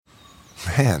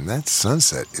Man, that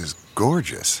sunset is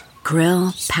gorgeous.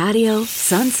 Grill, patio,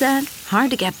 sunset.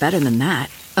 Hard to get better than that.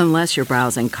 Unless you're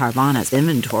browsing Carvana's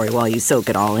inventory while you soak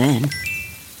it all in.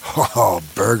 Oh,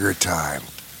 burger time.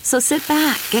 So sit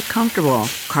back, get comfortable.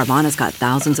 Carvana's got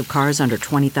thousands of cars under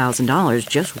 $20,000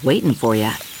 just waiting for you.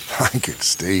 I could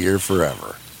stay here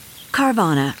forever.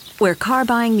 Carvana, where car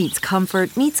buying meets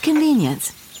comfort meets convenience.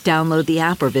 Download the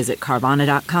app or visit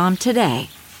Carvana.com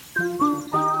today.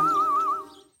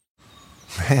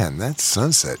 Man, that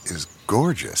sunset is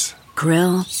gorgeous.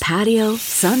 Grill, patio,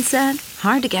 sunset.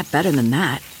 Hard to get better than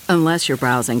that. Unless you're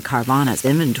browsing Carvana's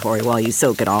inventory while you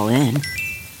soak it all in.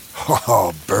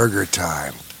 Oh, burger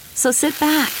time. So sit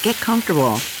back, get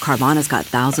comfortable. Carvana's got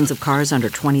thousands of cars under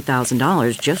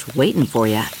 $20,000 just waiting for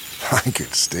you. I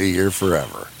could stay here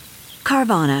forever.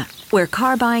 Carvana, where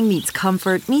car buying meets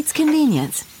comfort meets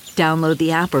convenience. Download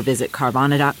the app or visit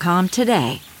Carvana.com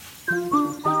today.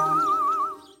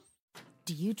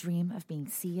 Do you dream of being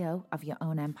CEO of your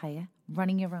own empire,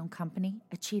 running your own company,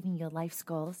 achieving your life's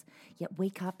goals, yet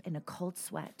wake up in a cold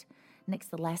sweat next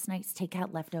to last night's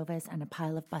takeout leftovers and a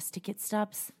pile of bus ticket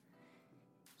stubs?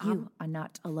 You are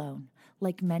not alone.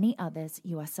 Like many others,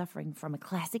 you are suffering from a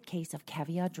classic case of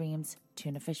caviar dreams,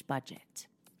 tuna fish budget.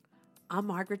 I'm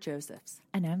Margaret Josephs.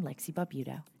 And I'm Lexi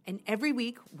Barbuto. And every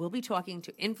week, we'll be talking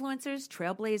to influencers,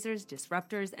 trailblazers,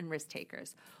 disruptors, and risk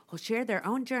takers who'll share their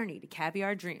own journey to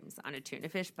caviar dreams on a tuna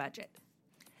fish budget.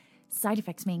 Side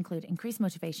effects may include increased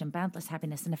motivation, boundless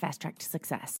happiness, and a fast track to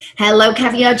success. Hello,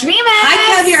 Caviar Dreamers.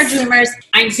 Hi, Caviar Dreamers.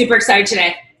 I'm super excited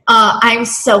today. I'm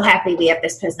so happy we have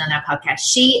this person on our podcast.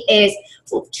 She is,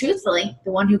 well, truthfully,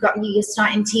 the one who got you your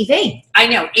start in TV. I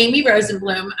know, Amy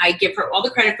Rosenblum. I give her all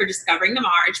the credit for discovering the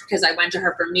Marge because I went to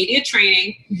her for media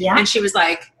training. Yeah. And she was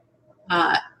like,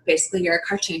 basically, you're a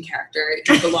cartoon character.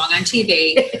 You belong on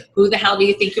TV. Who the hell do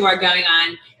you think you are going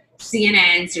on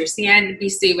CNNs or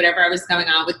CNBC, whatever I was going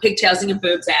on with pigtails and your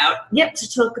boobs out? Yep,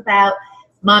 to talk about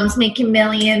Moms Making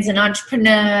Millions, an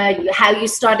entrepreneur, how you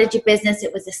started your business.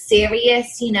 It was a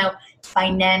serious,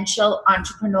 financial,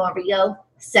 entrepreneurial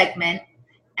segment.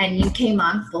 And you came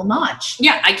on full March.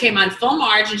 Yeah, I came on full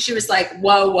March, and she was like,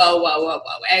 whoa, whoa, whoa, whoa,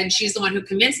 whoa. And she's the one who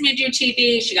convinced me to do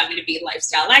TV. She got me to be a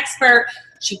lifestyle expert.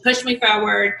 She pushed me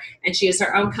forward, and she has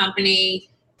her own company.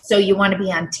 So you want to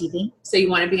be on TV? So you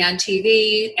want to be on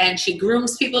TV, and she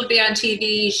grooms people to be on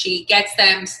TV. She gets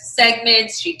them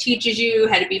segments. She teaches you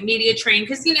how to be media trained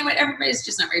because, you know what, everybody's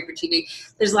just not ready for TV.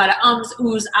 There's a lot of ums,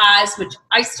 oohs, ahs, which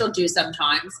I still do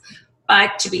sometimes.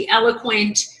 But to be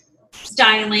eloquent,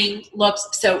 styling, looks.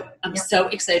 So I'm so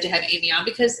excited to have Amy on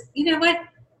because, you know what?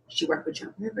 She worked with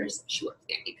Joan Rivers. She worked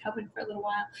with Andy Cohen for a little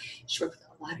while. She worked with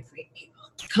a lot of great people.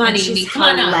 Come on, Amy. Come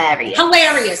on. Hilarious.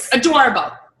 Hilarious.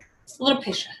 Adorable. A little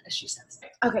pisha, as she says.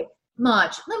 Okay,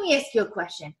 Marge, let me ask you a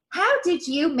question. How did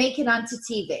you make it onto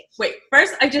TV? Wait,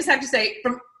 first I just have to say,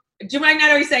 do I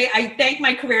not always say I thank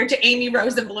my career to Amy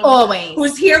Rosenblum, Always.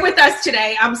 who's here with us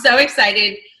today. I'm so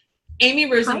excited. Amy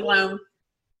Rosenblum,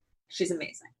 she's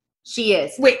amazing. She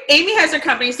is. Wait, Amy has her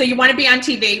company, so you want to be on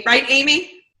TV, right,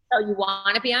 Amy? So you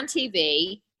want to be on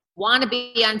TV.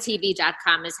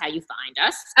 WannaBeOnTV.com is how you find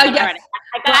us. Oh, yes. Right.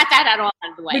 I got that out all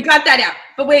out of the way. We got that out.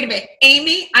 But wait a minute.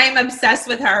 Amy, I am obsessed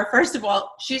with her. First of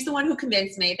all, she's the one who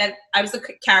convinced me that I was a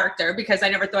character because I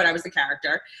never thought I was a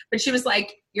character. But she was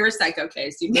like, you're a psycho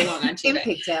case. You belong on TV. In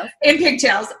pigtails. In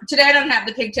pigtails. Today I don't have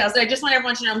the pigtails. I just want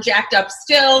everyone to know I'm jacked up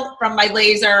still from my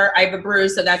laser. I have a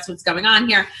bruise, so that's what's going on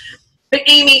here. But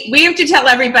Amy, we have to tell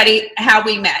everybody how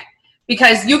we met.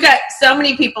 Because you got so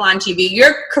many people on TV.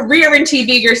 Your career in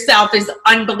TV yourself is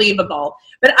unbelievable.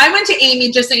 But I went to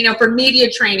Amy, just so you know, for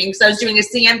media training. because I was doing a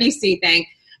CNBC thing.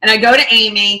 And I go to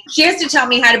Amy. She has to tell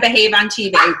me how to behave on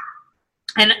TV.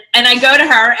 And I go to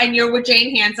her, and you're with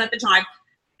Jane Hansen at the time.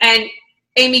 And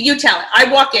Amy, you tell it. I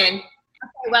walk in.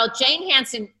 Okay, well, Jane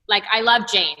Hansen, I love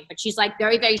Jane, but she's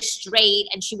very, very straight.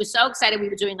 And she was so excited we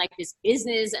were doing this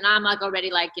business. And I'm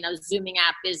already zooming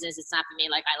out business. It's not for me.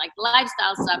 I like the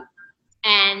lifestyle stuff.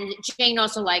 And Jane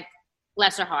also,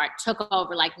 bless her heart, took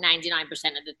over 99% of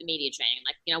the media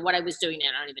training. What I was doing there,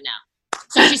 I don't even know.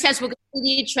 So she says, we're going to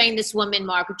media train this woman,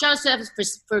 Margaret Joseph,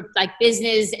 for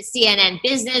business, CNN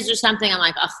business or something. I'm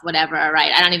like, oh, whatever. All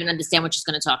right. I don't even understand what she's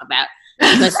going to talk about.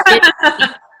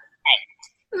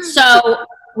 So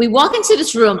we walk into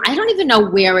this room. I don't even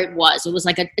know where it was. It was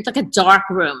it's like a dark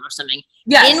room or something.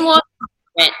 Yes. In walks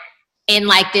Margaret in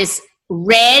this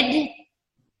red,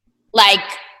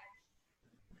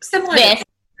 Similar.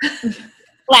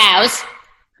 blouse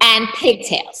and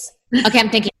pigtails. Okay,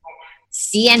 I'm thinking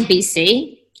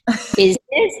CNBC.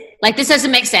 business? Like, this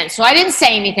doesn't make sense. So I didn't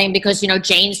say anything because,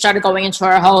 Jane started going into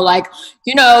her whole, like,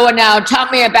 and now tell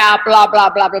me about blah, blah,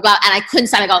 blah, blah, blah. And I couldn't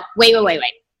stop. I go, wait,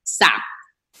 stop.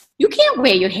 You can't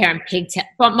wear your hair in pigtails.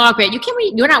 But Margaret,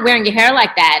 you're not wearing your hair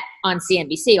like that on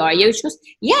CNBC, are you? She goes,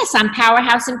 yes, I'm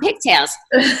powerhouse in pigtails.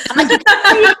 I'm like,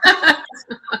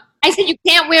 I said, you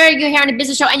can't wear your hair in a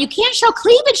business show, and you can't show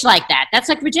cleavage like that. That's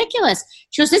like ridiculous.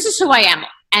 She goes, this is who I am.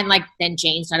 And like, then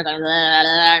Jane started going, blah, blah,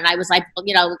 blah, and I was like,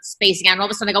 spacing out. And all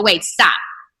of a sudden I go, wait, stop.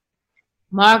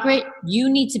 Margaret, you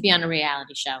need to be on a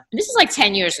reality show. And this is like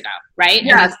 10 years ago, right?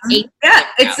 Yes.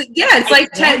 It's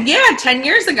like 10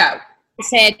 years ago. I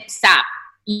said, stop.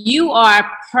 You are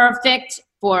perfect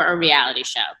for a reality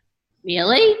show.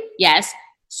 Really? Yes.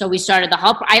 So we started the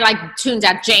whole, I tuned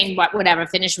out Jane, whatever,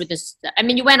 finished with this. I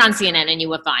mean, you went on CNN and you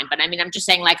were fine. But I mean, I'm just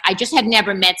saying, like, I just had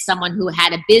never met someone who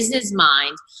had a business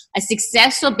mind, a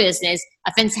successful business,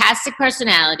 a fantastic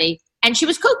personality, and she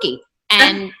was kooky.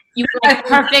 And you were like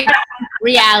perfect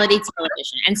reality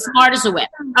television and smart as a whip.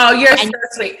 Oh, you're so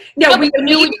sweet. No, we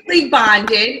immediately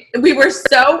bonded. We were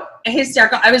so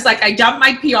hysterical. I was like, I dumped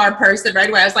my PR person right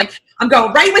away. I was like, I'm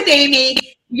going right with Amy.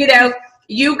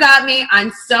 You got me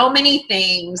on so many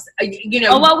things.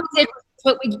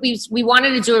 What we did, we wanted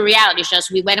to do a reality show.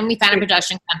 So we went and we found a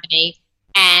production company.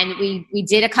 And we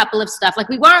did a couple of stuff. Like,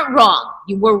 we weren't wrong.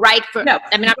 You were right for. No,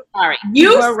 I mean, I'm sorry.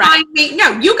 You were signed me.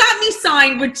 No, you got me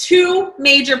signed with 2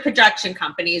 major production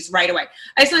companies right away.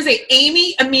 I just want to say,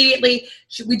 Amy immediately.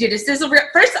 We did a sizzle reel.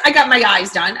 First, I got my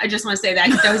eyes done. I just want to say that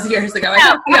was years ago. I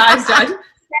got my eyes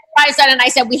done. And I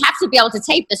said, we have to be able to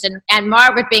tape this. And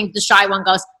Margaret, being the shy one,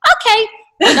 goes, okay.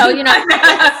 So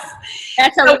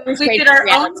that's how we did our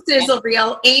own sizzle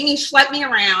reel. Amy schlepped me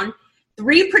around.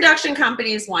 3 production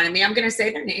companies wanted me. I'm going to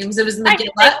say their names. It was McGilla.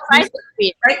 Right.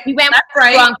 We went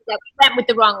with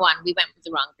the wrong one. We went with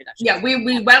the wrong production. Yeah,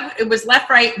 we went. It was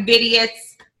Left, Right,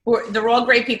 Vidiots. They're all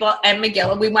great people. And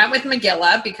McGilla. We went with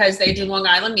McGilla because they do Long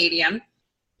Island Medium.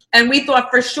 And we thought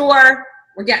for sure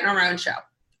we're getting our own show.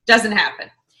 Doesn't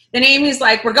happen. Then Amy's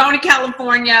like, we're going to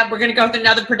California. We're going to go with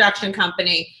another production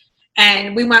company.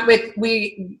 And we went with,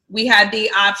 we had the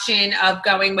option of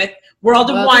going with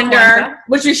World of Wonder,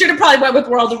 which we should have probably went with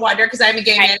World of Wonder because I have a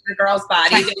gay man in a girl's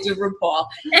body. They do RuPaul.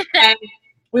 And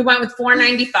we went with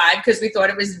 $4.95 because we thought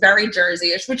it was very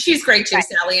Jersey-ish, which she's great too,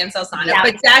 Sally Ann Salsano. Yeah.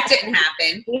 But that didn't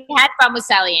happen. We had fun with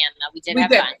Sally Ann, though. We did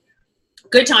have fun.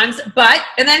 Good times.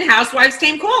 And then Housewives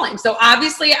came calling. So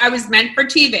obviously I was meant for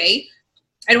TV.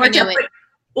 And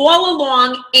all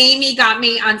along, Amy got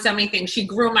me on so many things. She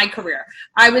grew my career.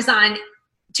 I was on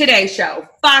Today Show,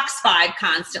 Fox 5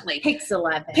 constantly. Pix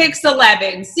 11,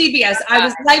 CBS. I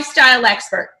was lifestyle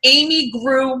expert. Amy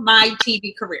grew my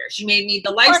TV career. She made me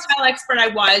the lifestyle expert I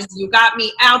was. You got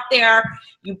me out there.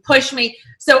 You pushed me.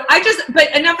 So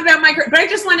but enough about my career. But I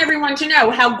just want everyone to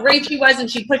know how great she was and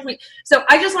she pushed me. So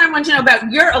I just want everyone to know about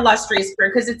your illustrious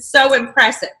career because it's so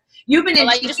impressive. You've been in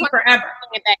TV forever.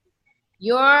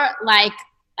 You're like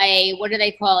what do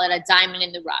they call it? A diamond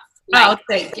in the rough. Like,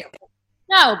 thank you.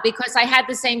 No, because I had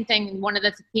the same thing. One of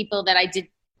the people that I did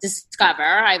discover,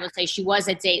 I would say she was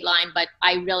at Dateline, but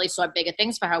I really saw bigger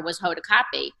things for her, was Hoda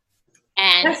Kotb.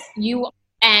 And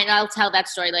and I'll tell that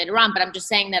story later on, but I'm just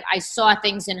saying that I saw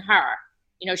things in her.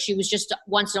 She was just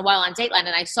once in a while on Dateline,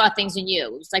 and I saw things in you.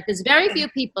 It was like there's very few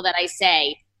people that I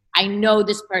say, I know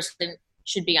this person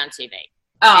should be on TV.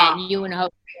 Oh. And you and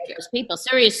Hoda, those people,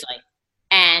 seriously.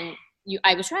 And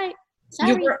I was right.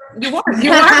 Sorry. You are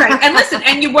right. And listen,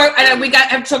 and you work, and we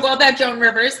took all that Joan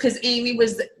Rivers because Amy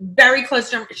was very close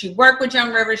to her. She worked with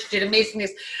Joan Rivers. She did amazing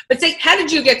things. But say, how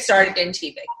did you get started in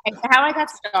TV? How I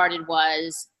got started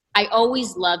was I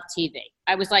always loved TV.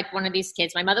 I was like one of these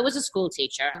kids. My mother was a school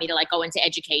teacher. Me to go into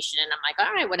education, and I'm like,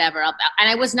 all right, whatever. And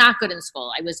I was not good in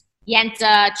school. I was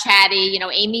yenta, chatty.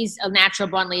 Amy's a natural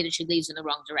born leader. She leaves in the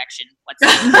wrong direction.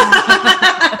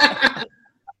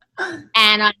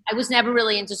 And I was never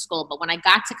really into school. But when I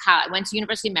got to college, I went to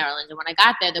University of Maryland. And when I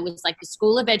got there was the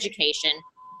School of Education.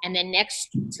 And then next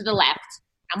to the left,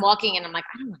 I'm walking and I'm like,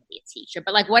 I don't want to be a teacher.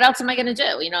 But what else am I going to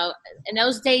do? In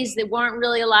those days, there weren't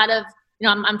really a lot of,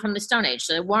 I'm from the Stone Age.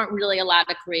 So there weren't really a lot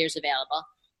of careers available.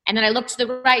 And then I looked to the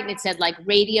right and it said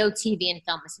radio, TV, and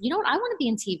film. I said, you know what? I want to be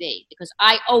in TV because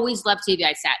I always loved TV.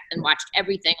 I sat and watched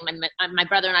everything. My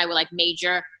brother and I were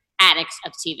major addicts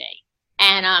of TV.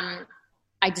 And,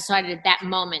 I decided at that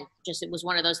moment, it was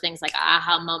one of those things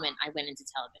aha moment, I went into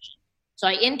television. So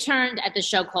I interned at the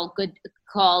show called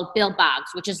Bill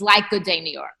Boggs, which is like Good Day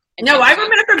New York. No, I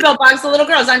remember Bill Boggs, The Little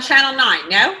Girls on Channel 9,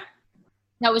 no?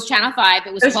 No, it was Channel 5.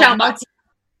 It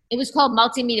was called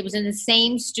Multimedia. It was in the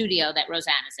same studio that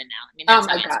Rosanna's in now. Oh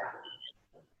my God.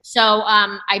 So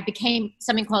I became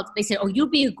something called, they said, oh,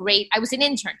 you'd be I was an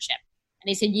internship. And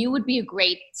they said, you would be a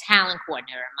great talent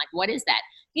coordinator. I'm like, what is that?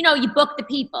 You know, you book the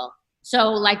people. So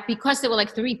like, because there were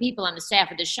like 3 people on the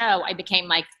staff of the show, I became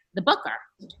like the booker.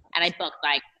 And I booked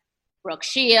like Brooke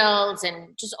Shields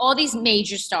and just all these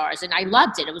major stars. And I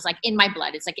loved it. It was like in my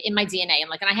blood. It's like in my DNA. I'm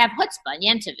like, and I have chutzpah in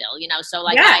Yentaville, you know? So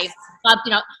like, yes. I loved,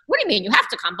 you know, what do you mean? You have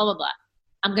to come, blah, blah, blah.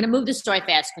 I'm going to move the story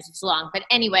fast because it's long. But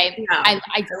anyway, I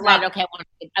decided, okay,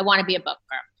 I want to be a booker.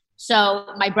 So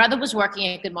my brother was working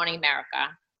at Good Morning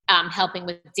America, helping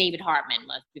with David Hartman,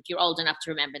 if you're old enough to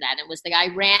remember that. It was the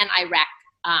guy ran Iraq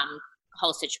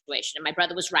whole situation. And my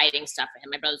brother was writing stuff for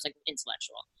him. My brother was like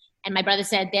intellectual. And my brother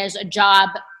said, there's a job.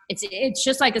 It's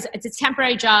just like, it's a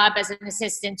temporary job as an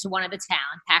assistant to one of the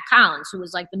talent, Pat Collins, who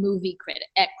was like the movie critic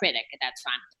at that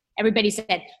time. Everybody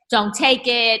said, don't take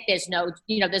it. There's no,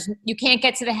 you know, you can't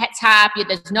get to the top.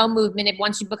 There's no movement.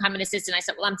 Once you become an assistant, I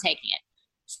said, well, I'm taking it.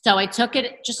 So I took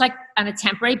it just like on a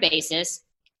temporary basis.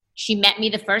 She met me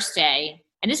the first day.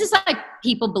 And this is like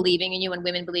people believing in you and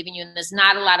women believing in you. And there's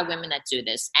not a lot of women that do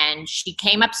this. And she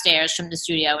came upstairs from the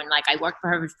studio and like, I worked for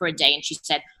her for a day and she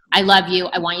said, I love you.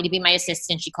 I want you to be my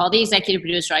assistant. She called the executive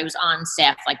producer. I was on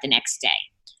staff like the next day.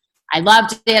 I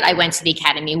loved it. I went to the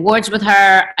Academy Awards with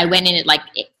her. I went in at like,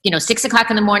 6 o'clock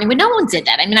in the morning when no one did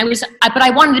that. I mean, but I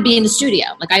wanted to be in the studio.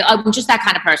 Like I'm just that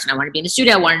kind of person. I wanted to be in the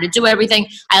studio. I wanted to do everything.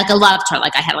 I loved her.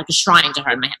 Like I had like a shrine to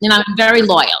her in my head. You know, I'm very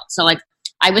loyal. So like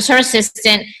I was her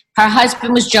assistant. Her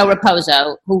husband was Joe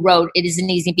Raposo, who wrote It Isn't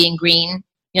Easy Being Green,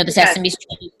 you know, the Sesame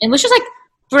Street. And it was just like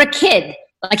for a kid,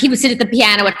 like he would sit at the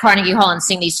piano at Carnegie Hall and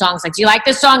sing these songs. Like, do you like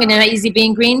this song? And Isn't It Easy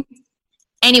Being Green?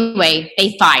 Anyway,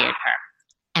 they fired her.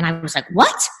 And I was like,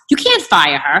 what? You can't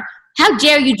fire her. How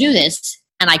dare you do this?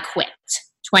 And I quit.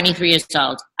 23 years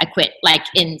old. I quit, like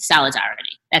in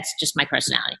solidarity. That's just my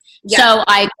personality. Yeah. So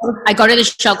I go to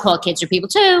this show called Kids Are People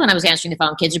Too, and I was answering the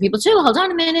phone, Kids Are People Too, hold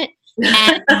on a minute.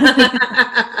 And,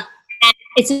 and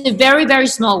it's a very, very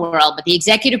small world, but the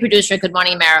executive producer at Good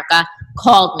Morning America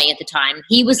called me at the time.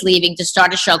 He was leaving to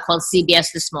start a show called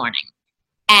CBS This Morning.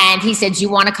 And he said, do you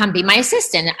want to come be my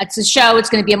assistant? It's a show. It's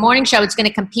going to be a morning show. It's going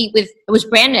to compete with, it was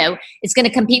brand new. It's going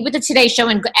to compete with the Today Show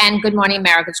and Good Morning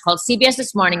America. It's called CBS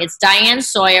This Morning. It's Diane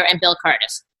Sawyer and Bill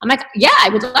Curtis. I'm like, yeah, I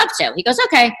would love to. He goes,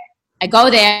 okay. I go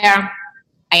there.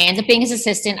 I end up being his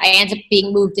assistant. I end up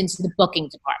being moved into the booking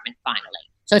department finally.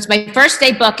 So it's my first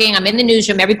day booking. I'm in the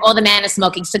newsroom. All the men are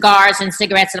smoking cigars and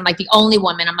cigarettes. And I'm like the only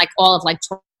woman. I'm like all of like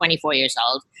 24 years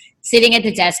old. Sitting at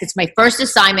the desk. It's my first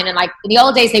assignment. And like in the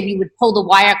old days, we would pull the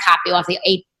wire copy off the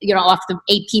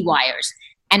AP wires.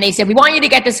 And they said, we want you to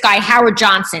get this guy, Howard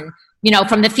Johnson,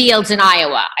 from the fields in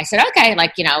Iowa. I said, okay.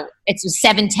 Like, it was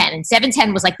 710. And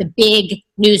 710 was like the big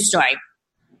news story.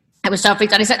 I was so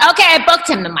freaked out. I said, okay, I booked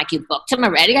him. I'm like, you booked him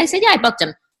already? I said, yeah, I booked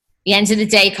him. The end of the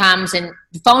day comes and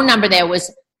the phone number there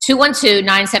was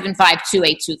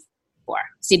 212-975-2824.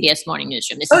 CBS Morning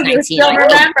Newsroom. This is you still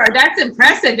remember. That's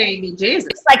impressive, Amy. Jesus.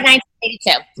 It's like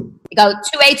 1982. You go,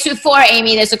 2824,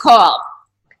 Amy, there's a call.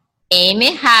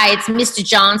 Amy, hi, it's Mr.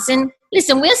 Johnson.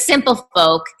 Listen, we're simple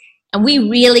folk, and we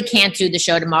really can't do the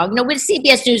show tomorrow. With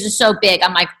CBS News is so big.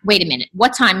 I'm like, wait a minute.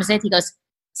 What time is it? He goes,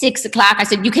 6 o'clock. I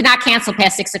said, you cannot cancel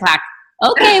past 6 o'clock.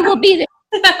 Okay, we'll be there.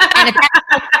 And at that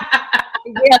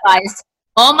point, I realized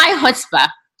all my chutzpah.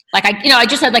 Like, I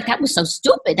just heard, like, that was so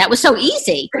stupid. That was so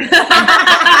easy. It's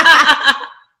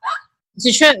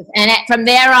the truth. And from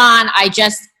there on, I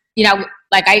just, I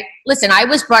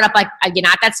was brought up like, you're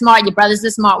not that smart. Your brother's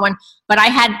the smart one. But I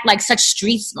had, like, such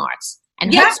street smarts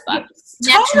and chutzpah.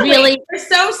 That's really You're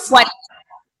so smart.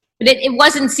 But it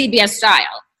wasn't CBS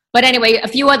style. But anyway, a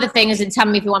few other things, and tell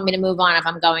me if you want me to move on if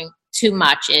I'm going too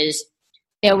much, is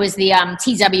there was the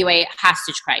TWA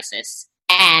hostage crisis.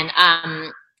 And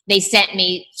they sent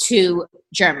me to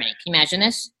Germany. Can you imagine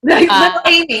this?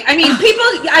 Amy, I mean,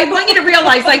 I want you to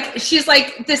realize, like, she's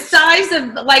like the size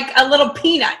of like a little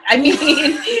peanut. I mean,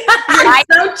 you're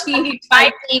so teeny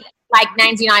tiny. Like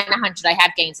 99 and 100. I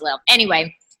have gains a little.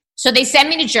 Anyway, so they sent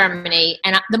me to Germany,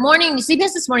 and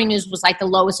CBS This Morning News was like the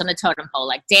lowest on the totem pole.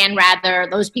 Like Dan Rather,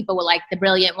 those people were like the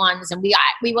brilliant ones, and we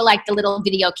were like the little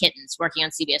video kittens working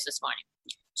on CBS This Morning.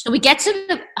 So we get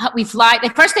to they fly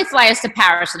us to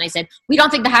Paris, and they said, we don't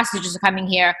think the hostages are coming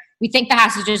here. We think the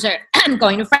hostages are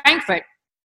going to Frankfurt.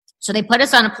 So they put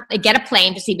us they get a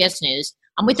plane to CBS News.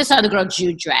 I'm with this other girl,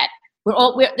 Jude Dredd.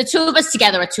 The two of us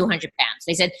together are 200 pounds.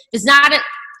 They said, there's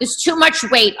too much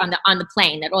weight on the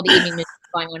plane that all the evening news is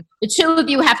going on. The two of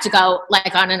you have to go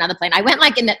like on another plane. I went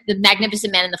like in the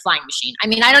Magnificent Man in the Flying Machine. I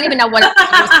mean, I don't even know what it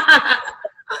was.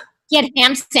 He had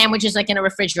ham sandwiches like in a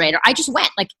refrigerator. I just went,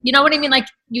 like, you know what I mean? Like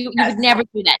you would never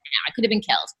do that now. I could have been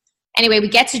killed. Anyway, we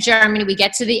get to Germany. We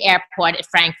get to the airport at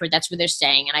Frankfurt. That's where they're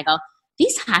staying. And I go,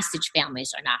 these hostage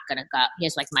families are not going to go.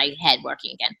 Here's like my head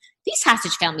working again. These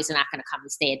hostage families are not going to come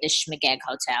and stay at this schmageg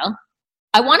hotel.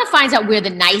 I want to find out where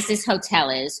the nicest hotel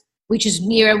is, which is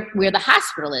near where the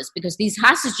hospital is, because these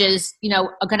hostages, you know,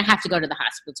 are going to have to go to the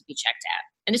hospital to be checked out.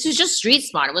 And this is just street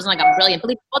smart. It wasn't like I'm brilliant.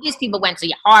 Believe all these people went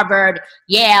to Harvard,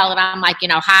 Yale, and I'm like, you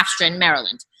know, Hofstra in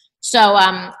Maryland. So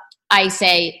I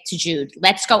say to Jude,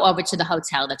 let's go over to the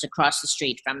hotel that's across the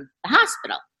street from the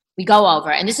hospital. We go over,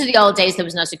 and this is the old days. There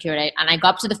was no security. And I go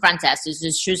up to the front desk. This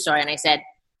is a true story. And I said,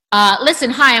 listen,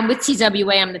 hi, I'm with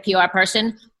TWA. I'm the PR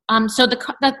person. So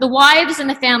the wives and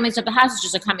the families of the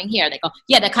hostages are coming here. They go,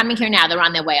 yeah, they're coming here now. They're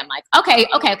on their way. I'm like, okay.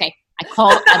 I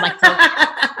call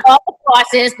the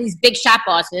bosses, these big shop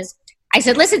bosses. I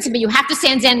said, listen to me. You have to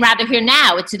send Dan Rather here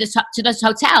now to this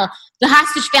hotel. The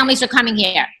hostage families are coming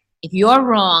here. If you're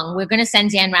wrong, we're going to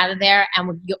send Dan Rather there,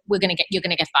 and you're going to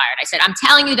get fired. I said, I'm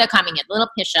telling you, they're coming in. Little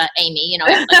Pisha, Amy, you know.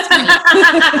 Like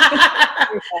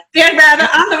Dan Rather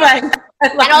on the way.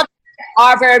 And all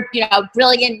Harvard, you know,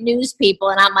 brilliant news people,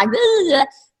 and I'm like,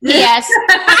 yes.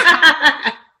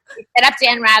 We set up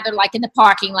Dan Rather like in the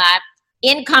parking lot.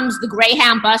 In comes the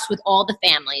Greyhound bus with all the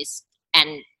families,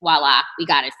 and voila, we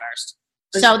got it first.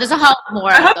 So there's a whole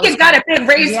more. I hope you got a big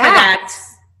raise for that.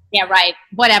 Yeah, right.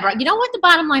 Whatever. You know what the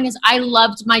bottom line is? I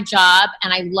loved my job,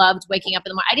 and I loved waking up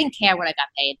in the morning. I didn't care what I got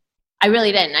paid. I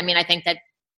really didn't. I mean, I think that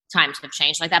times have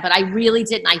changed like that, but I really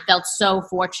didn't. I felt so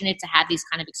fortunate to have these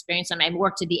kind of experiences. I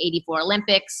worked at the '84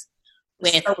 Olympics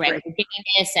with Greg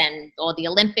Louganis and all the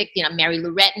Olympic, you know, Mary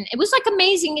Lou Retton. It was like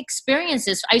amazing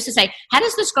experiences. I used to say, how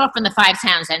does this girl from the Five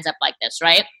Towns ends up like this,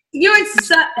 right? You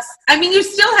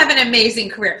still have an amazing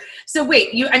career. So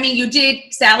wait, you did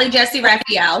Sally Jesse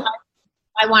Raphael.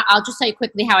 I'll just tell you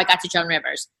quickly how I got to Joan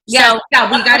Rivers. Yeah,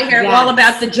 we got to hear all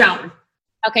about the Joan.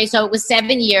 Okay, so it was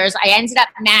 7 years. I ended up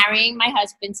marrying my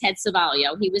husband, Ted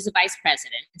Savaglio. He was the vice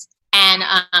president. And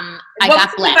I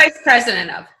got blessed. What was the vice president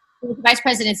of? He was the vice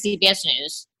president of CBS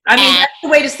News. I mean, that's the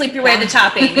way to sleep your way to the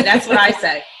top, Amy. That's what I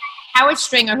say. Howard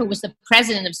Stringer, who was the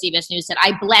president of CBS News, said,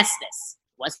 I bless this.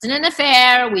 Wasn't an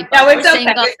affair. No, it's okay.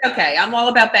 Single. It's okay. I'm all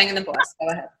about banging the boss. Go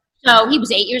ahead. So he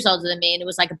was 8 years older than me, and it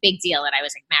was like a big deal that I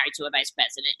was like married to a vice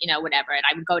president, you know, whatever. And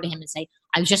I would go to him and say,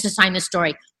 I was just assigned this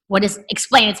story.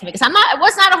 Explain it to me, because I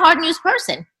was not a hard news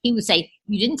person. He would say,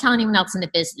 you didn't tell anyone else in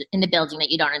the building that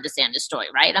you don't understand the story,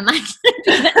 right? I'm like,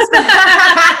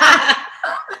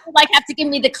 like have to give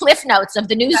me the cliff notes of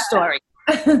the news story.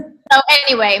 So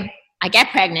anyway, I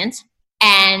get pregnant,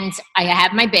 and I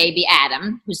have my baby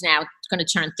Adam, who's now going to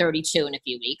turn 32 in a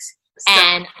few weeks.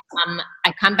 And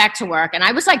I come back to work, and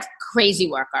I was like crazy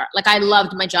worker. Like I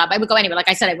loved my job. I would go anywhere. Like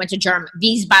I said, I went to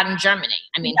Wiesbaden, Germany.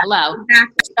 I mean, hello.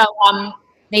 So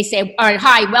they say, all right,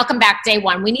 hi, welcome back, day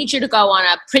one. We need you to go on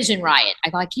a prison riot. I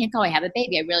go, I can't go. I have a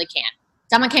baby. I really can't.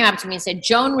 Someone came up to me and said,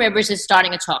 Joan Rivers is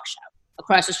starting a talk show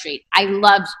across the street. I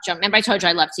loved Joan. Remember I told you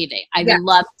I love TV. I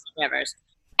loved Joan Rivers.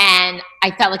 And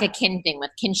I felt like a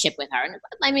kinship with her. And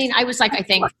I mean, I was like, I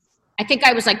think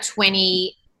I was like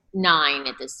 29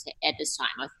 at this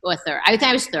time, or 30. I think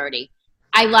I was 30.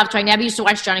 I loved her. I never used to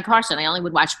watch Johnny Carson. I only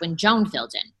would watch when Joan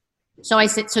filled in. So I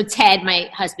said, so Ted, my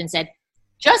husband, said,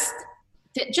 just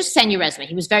send your resume.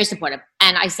 He was very supportive.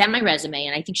 And I sent my resume,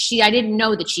 and I think I didn't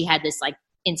know that she had this like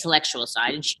intellectual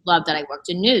side, and she loved that I worked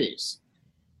in news.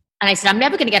 And I said, I'm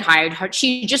never going to get hired.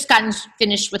 She just gotten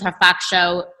finished with her Fox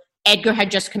show. Edgar had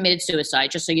just committed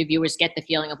suicide, just so your viewers get the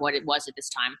feeling of what it was at this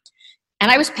time. And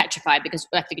I was petrified, because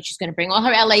I figured she's going to bring all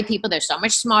her LA people. They're so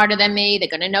much smarter than me. They're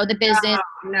going to know the business.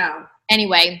 No.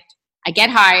 Anyway, I get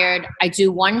hired. I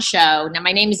do one show. Now,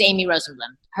 my name is Amy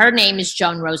Rosenblum. Her name is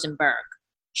Joan Rosenberg.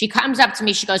 She comes up to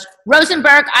me. She goes,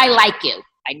 Rosenberg, I like you.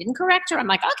 I didn't correct her. I'm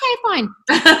like, okay, fine.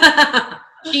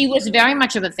 She was very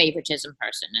much of a favoritism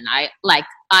person, and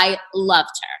I loved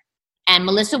her. And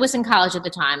Melissa was in college at the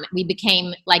time. We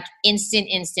became like instant.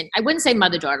 I wouldn't say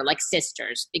mother-daughter, like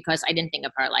sisters, because I didn't think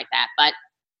of her like that. But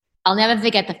I'll never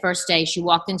forget the first day she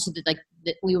walked into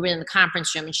we were in the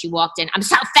conference room, and she walked in. I'm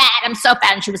so fat.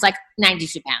 And she was like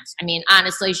 92 pounds. I mean,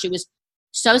 honestly, she was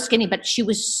so skinny, but she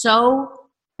was so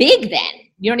big then.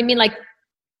 You know what I mean? Like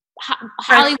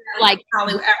Hollywood,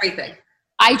 everything.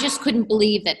 I just couldn't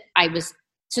believe that I was.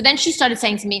 So then she started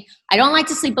saying to me, I don't like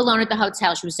to sleep alone at the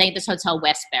hotel. She was staying at this hotel,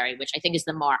 Westbury, which I think is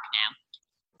the Mark now.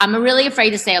 I'm really afraid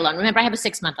to stay alone. Remember, I have a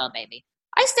 6-month-old baby.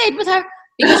 I stayed with her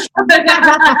because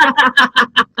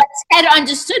Ted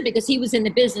understood, because he was in the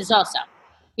business also.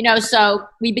 You know, so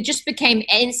we just became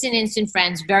instant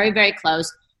friends, very, very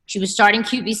close. She was starting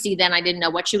QVC then. I didn't know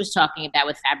what she was talking about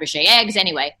with Fabergé eggs.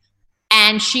 Anyway,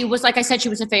 And she was, like I said, she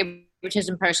was a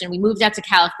favoritism person. We moved out to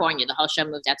California. The whole show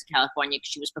moved out to California because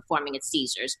she was performing at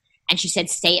Caesars. And she said,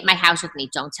 stay at my house with me.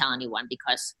 Don't tell anyone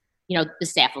because, the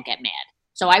staff will get mad.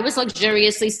 So I was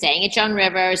luxuriously staying at Joan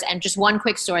Rivers. And just one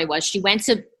quick story was she went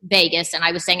to Vegas and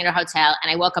I was staying in her hotel.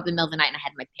 And I woke up in the middle of the night and I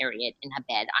had my period in her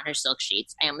bed on her silk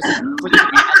sheets. I almost freaked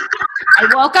out.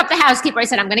 I woke up the housekeeper. I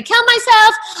said, I'm going to kill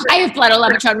myself. I have blood all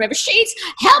over Joan Rivers sheets.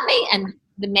 Help me. And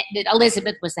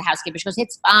Elizabeth was the housekeeper. She goes,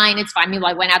 it's fine.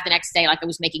 Meanwhile, I went out the next day like I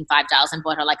was making $5 and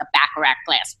bought her like a baccarat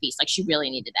glass piece. Like she really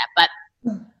needed that. But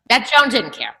that Joan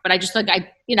didn't care. But I just think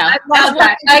I love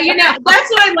that. That's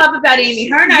what I love about Amy.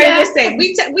 Her and I are the same.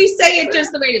 We say it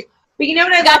just the way it is. But you know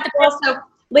what I love also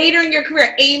later in your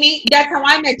career, Amy, that's how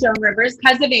I met Joan Rivers,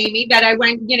 because of Amy, that I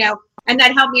went, and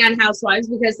that helped me on Housewives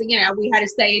because, we had to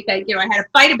say that, I had a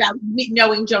fight about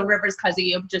knowing Joan Rivers because of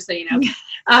you, just so you know,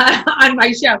 on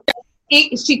my show.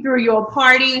 She threw you a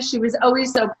party. She was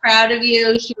always so proud of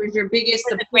you. She was your biggest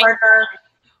supporter,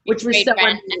 which was so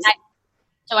amazing.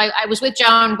 So I was with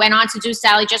Joan, went on to do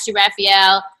Sally Jesse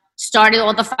Raphael, started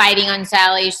all the fighting on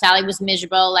Sally. Sally was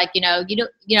miserable, like,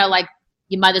 like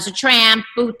your mother's a tramp,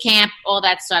 boot camp, all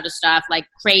that sort of stuff, like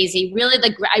crazy. Really,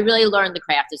 I really learned the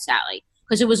craft of Sally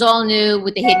because it was all new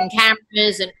with the hidden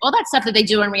cameras and all that stuff that they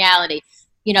do in reality.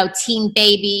 Teen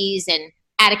babies and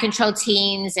out of control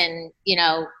teens and,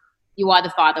 You Are the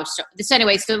Father. So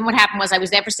what happened was I was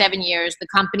there for 7 years. The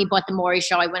company bought the Maury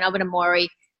show. I went over to Maury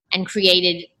and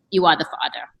created You Are the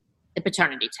Father, the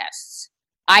paternity tests.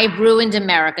 I ruined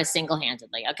America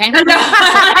single-handedly, okay? I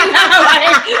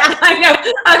know.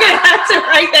 I'm going to have to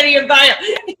write that in your bio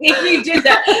if you did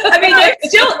that. I mean,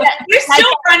 you're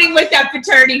still running with that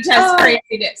paternity test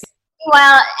craziness.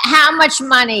 Well, how much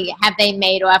money have they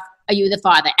made off Are You the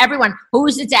Father? Everyone,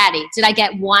 who's the daddy? Did I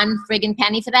get one friggin'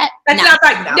 penny for that? That's not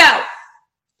right. No.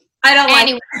 I don't like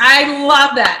it. I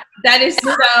love that. That is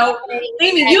so,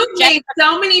 Amy, you've made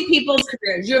so many people's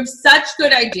careers. You have such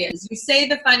good ideas. You say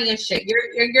the funniest shit.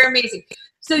 You're amazing.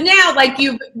 So now, like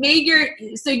you've made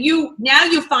now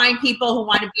you find people who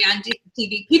want to be on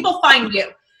TV. People find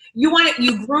you.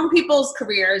 You groom people's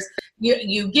careers.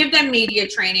 You give them media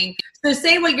training. So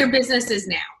say what your business is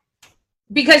now.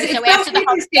 Because it's so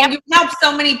interesting. You help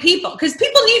so many people. Because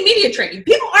people need media training.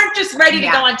 People aren't just ready to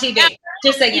go on TV.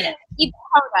 Just saying it.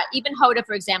 Even Hoda,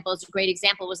 for example, is a great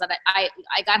example. Was that I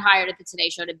got hired at the Today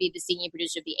Show to be the senior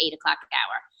producer of the 8 o'clock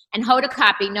hour. And Hoda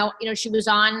Kotb, she was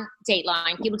on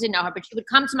Dateline. People didn't know her, but she would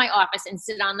come to my office and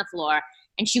sit on the floor.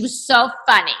 And she was so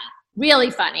funny,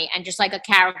 really funny, and just like a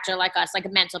character like us, like a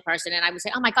mental person. And I would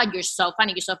say, oh my God, you're so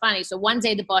funny. You're so funny. So one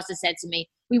day the bosses said to me,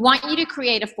 we want you to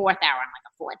create a 4th hour. I'm like,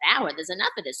 a 4th hour? There's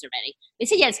enough of this already. They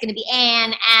said, yeah, it's going to be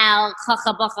Ann, Al,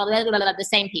 the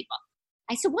same people.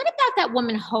 I said, what about that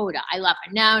woman Hoda? I love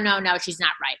her. No, she's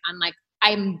not right. I'm like,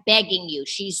 I'm begging you.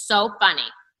 She's so funny.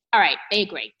 All right, they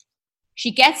agree.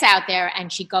 She gets out there and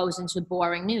she goes into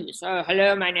boring news. Oh,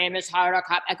 hello, my name is Hoda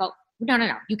Kotb. I go,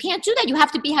 no. You can't do that. You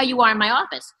have to be how you are in my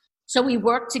office. So we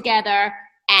worked together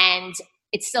and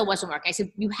it still wasn't working. I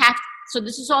said, so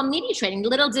this is all media training.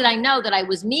 Little did I know that I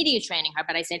was media training her,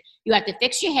 but I said, you have to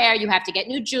fix your hair. You have to get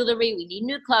new jewelry. We need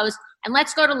new clothes. And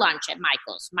let's go to lunch at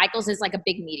Michael's. Michael's is like a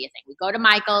big media thing. We go to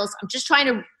Michael's. I'm just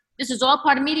this is all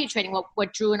part of media training.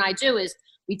 What Drew and I do is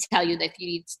we tell you that you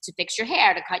need to fix your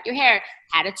hair, to cut your hair,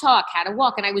 how to talk, how to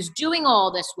walk. And I was doing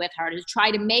all this with her to try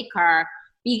to make her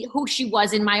be who she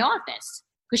was in my office.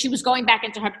 Because she was going back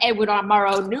into her Edward R.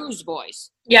 Murrow news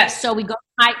voice. Yes. So we go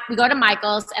to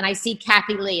Michael's, and I see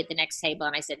Kathy Lee at the next table,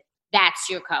 and I said, that's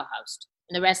your co-host.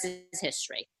 And the rest is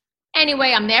history.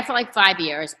 Anyway, I'm there for like 5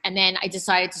 years, and then I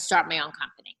decided to start my own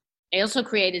company. I also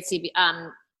created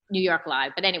New York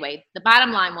Live. But anyway, the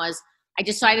bottom line was I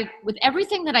decided with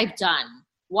everything that I've done,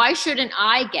 why shouldn't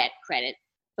I get credit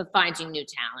for finding new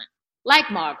talent?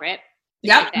 Like Margaret.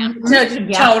 Yep.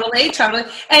 Totally.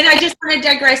 And I just want to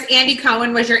digress. Andy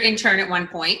Cohen was your intern at one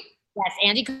point. Yes,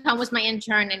 Andy Cohen was my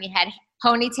intern, and he had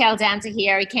ponytail down to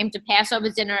here. He came to Passover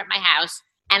dinner at my house.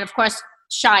 And of course,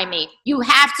 shy me, you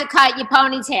have to cut your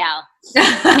ponytail.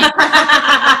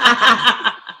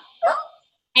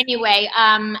 Anyway,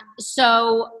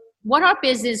 so what our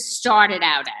business started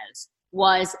out as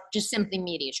was just simply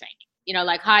media training.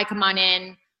 Like, hi, come on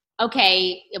in.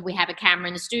 Okay, we have a camera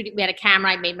in the studio. We had a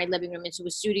camera. I made my living room into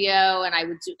a studio, and I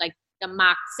would do like the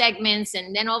mock segments.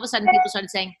 And then all of a sudden, people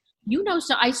started saying,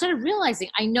 so I started realizing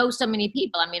I know so many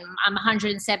people. I mean, I'm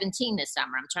 117 this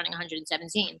summer. I'm turning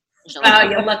 117. Oh,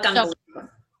 you look unbelievable.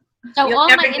 So all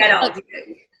my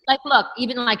look,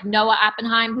 even like Noah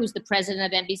Oppenheim, who's the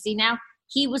president of NBC now,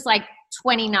 he was like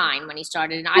 29 when he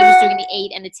started, and I was doing the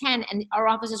 8 and the 10, and our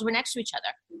offices were next to each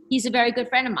other. He's a very good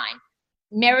friend of mine.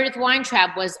 Meredith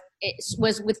Weintraub was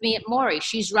with me at Maury.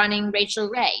 She's running Rachel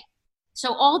Ray.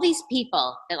 So all these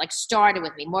people that like started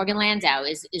with me, Morgan Landau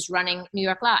is running New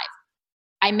York Live.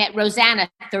 I met Rosanna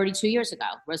 32 years ago,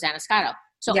 Rosanna Scotto.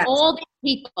 So all these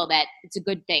people that it's a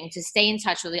good thing to stay in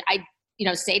touch with. I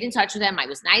stayed in touch with them. I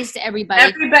was nice to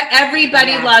everybody.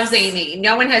 Everybody loves Amy.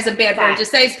 No one has a bad word to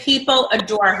say. People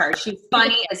adore her. She's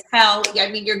funny as hell. I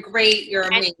mean, you're great. You're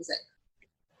amazing.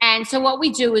 And so what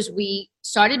we do is we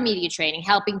started media training,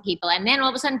 helping people. And then all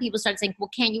of a sudden people started saying,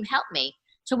 well, can you help me?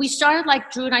 So we started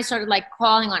Drew and I started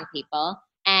calling on people.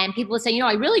 And people would say,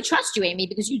 I really trust you, Amy,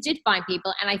 because you did find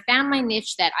people. And I found my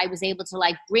niche that I was able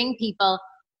to bring people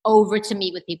over to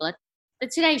meet with people at the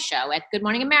Today Show, at Good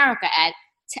Morning America, at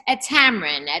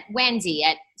Tamron, at Wendy,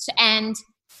 and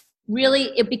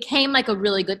really it became a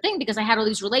really good thing because I had all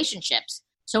these relationships.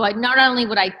 So not only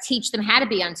would I teach them how to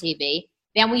be on TV,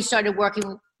 then we started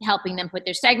helping them put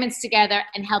their segments together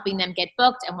and helping them get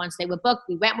booked. And once they were booked,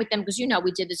 we went with them because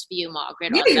we did this for you,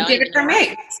 Margaret. Yeah, you did it for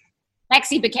me.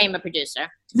 Lexi became a producer.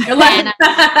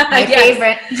 My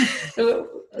favorite.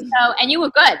 And you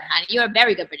were good, honey. You were a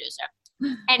very good producer.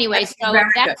 Anyway, so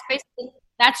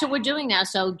that's what we're doing now.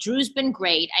 So Drew's been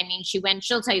great. I mean,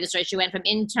 she'll tell you the story. She went from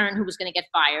intern who was going to get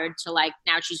fired to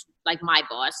now she's my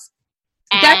boss.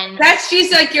 And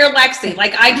she's like your Lexi.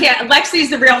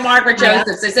 Lexi's the real Margaret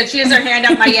Joseph. They said she has her hand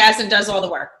up my ass and does all the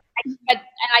work. And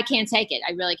I can't take it.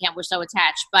 I really can't. We're so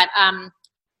attached. But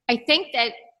I think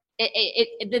that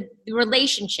the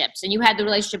relationships, and you had the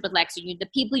relationship with Lexi, the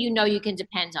people you can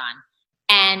depend on.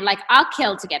 And I'll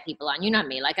kill to get people on. You know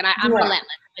me. And I'm relentless.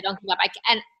 I don't give up.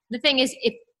 And the thing is,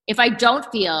 if I don't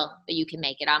feel that you can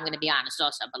make it, I'm going to be honest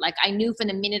also. But I knew from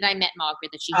the minute I met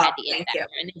Margaret that she had the it factor.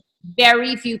 And there's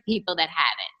very few people that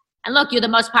have it. And look, you're the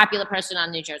most popular person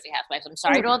on New Jersey Housewives. I'm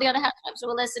sorry to all the other housewives who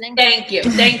are listening. Thank you.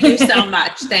 Thank you so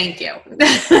much. Thank you.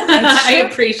 I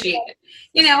appreciate it.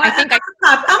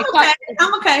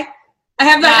 I'm okay. I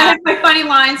have my funny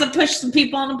lines. I push some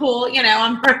people in the pool.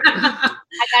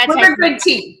 We're a good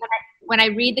team. When I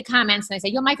read the comments and they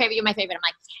say, you're my favorite, I'm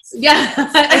like, yes. Yeah,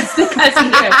 it's because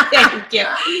of you.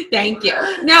 Thank you.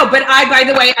 No, but by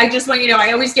the way, I just want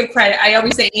I always give credit. I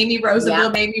always say Amy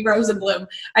Rosenblum, Amy Rosenblum.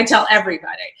 I tell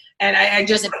everybody. And I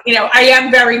just, I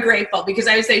am very grateful because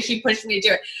I would say she pushed me to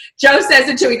do it. Joe says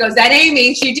it too. He goes, that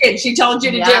Amy, she did. She told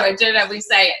you to do it. Didn't we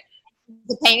say it?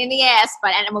 It's a pain in the ass,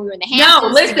 but and when we were in the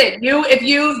Hamptons. No, listen, if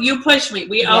you push me,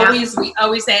 we always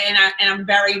say it, and I'm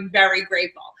very, very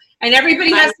grateful. And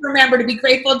everybody has to remember to be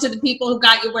grateful to the people who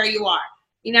got you where you are.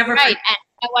 You never right.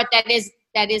 And what that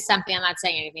is something. I'm not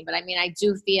saying anything, but I mean, I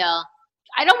do feel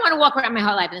I don't want to walk around my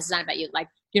whole life, and this is not about you.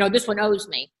 This one owes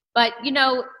me. But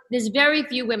there's very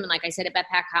few women, like I said about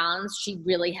Pat Collins. She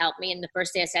really helped me. And the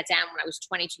first day I sat down when I was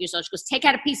 22 years old, she goes, take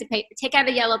out a piece of paper, take out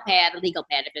a yellow pad, a legal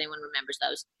pad, if anyone remembers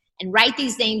those, and write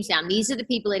these names down. These are the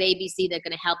people at ABC that are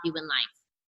going to help you in life.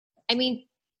 I mean,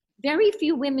 very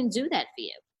few women do that for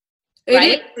you.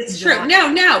 Right? It's true.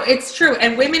 No, it's true.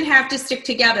 And women have to stick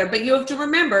together, but you have to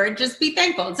remember, just be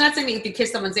thankful. It's not saying you can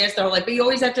kiss someone's ass their whole life, but you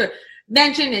always have to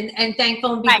mention and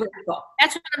thankful and be grateful.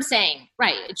 That's what I'm saying.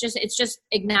 Right. It's just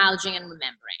acknowledging and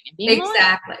remembering and being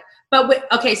exactly.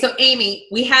 But okay, so Amy,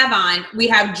 we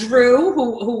have Drew,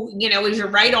 who is your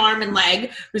right arm and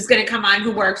leg, who's going to come on,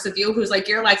 who works with you, who's like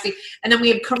your Lexi, and then we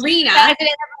have Karina, president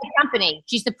of the company.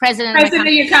 She's the president of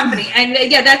your company, and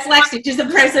that's Lexi. She's the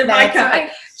president of my company.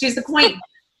 Right. She's the queen.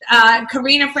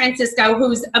 Karina Francisco,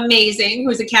 who's amazing,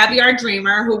 who's a caviar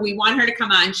dreamer, who we want her to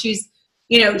come on. She's,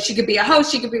 she could be a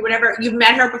host, she could be whatever. You've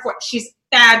met her before. She's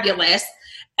fabulous.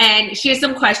 And she has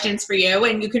some questions for you,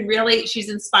 and she's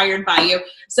inspired by you.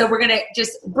 So we're going to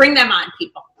just bring them on,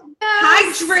 people. Yes.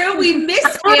 Hi, Drew. We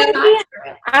missed you.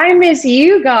 I miss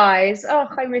you guys. Oh,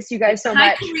 I miss you guys so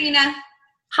much. Hi, Karina.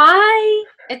 Hi.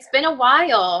 It's been a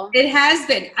while. It has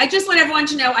been. I just want everyone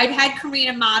to know I've had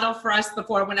Karina model for us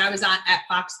before when I was at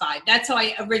Fox 5. That's how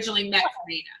I originally met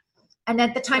Karina. And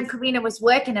at the time, Karina was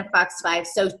working at Fox 5,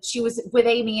 so she was with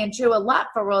Amy and Drew a lot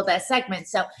for all their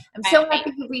segments. So I'm so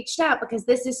happy you reached out because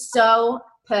this is so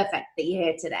perfect that you're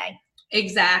here today.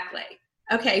 Exactly.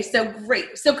 Okay, so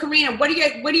great. So Karina, what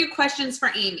are your questions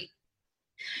for Amy?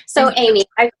 So Amy,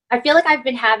 I feel like I've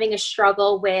been having a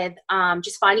struggle with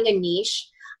just finding a niche.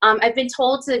 I've been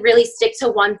told to really stick to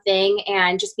one thing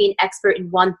and just be an expert in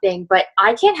one thing, but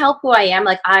I can't help who I am.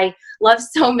 I love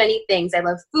so many things. I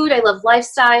love food. I love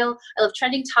lifestyle. I love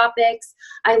trending topics.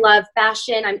 I love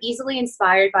fashion. I'm easily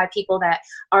inspired by people that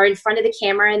are in front of the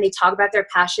camera and they talk about their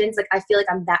passions. I feel like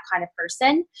I'm that kind of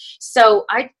person. So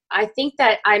I think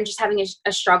that I'm just having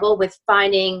a struggle with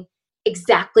finding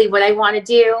exactly what I want to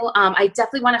do. I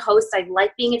definitely want to host. I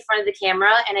like being in front of the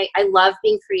camera, and I love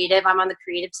being creative. I'm on the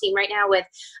creative team right now with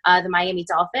the Miami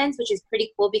Dolphins, which is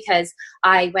pretty cool because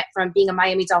I went from being a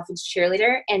Miami Dolphins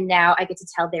cheerleader, and now I get to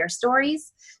tell their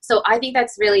stories. So I think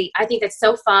that's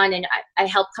so fun, and I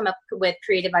help come up with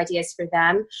creative ideas for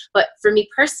them. But for me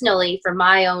personally, for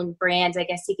my own brand, I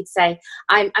guess you could say,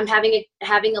 I'm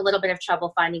having a little bit of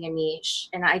trouble finding a niche,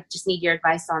 and I just need your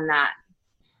advice on that.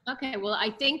 Okay, well,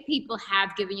 I think people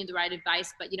have given you the right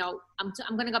advice, but, I'm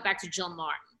going to go back to Jill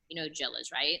Martin. You know who Jill is,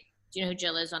 right? Do you know who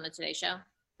Jill is on the Today Show?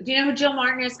 Do you know who Jill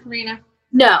Martin is, Karina?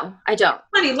 No, I don't.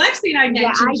 Funny, Lexi and I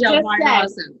mentioned Jill Martin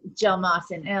also. Jill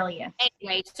Martin earlier.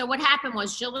 Anyway, so what happened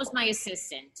was Jill was my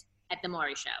assistant at the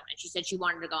Maury Show, and she said she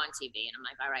wanted to go on TV, and I'm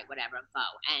like, all right, whatever, go.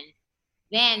 And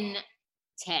then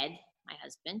Ted, my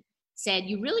husband, said,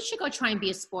 you really should go try and be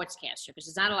a sportscaster because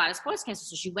there's not a lot of sportscasters.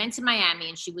 So she went to Miami,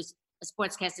 and she was a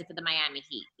sportscaster for the Miami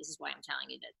Heat. This is why I'm telling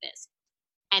you this.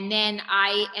 And then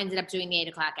I ended up doing the 8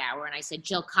 o'clock hour, and I said,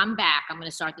 Jill, come back. I'm going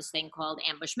to start this thing called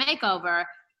Ambush Makeover.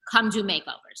 Come do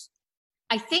makeovers.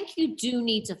 I think you do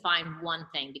need to find one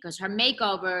thing because her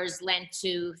makeovers lent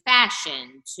to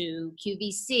fashion, to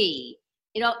QVC,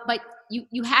 but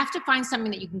you have to find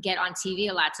something that you can get on TV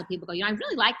a lot so people go, I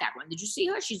really like that one. Did you see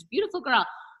her? She's a beautiful girl.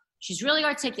 She's really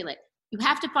articulate. You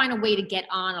have to find a way to get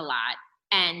on a lot.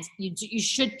 And you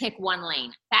should pick one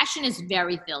lane. Fashion is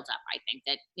very filled up. I think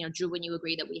that, Drew, when you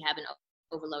agree that we have an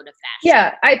overload of fashion.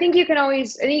 Yeah, I think you can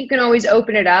always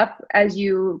open it up as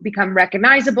you become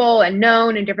recognizable and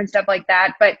known and different stuff like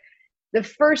that. But the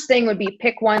first thing would be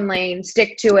pick one lane,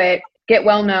 stick to it, get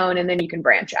well known, and then you can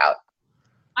branch out.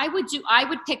 I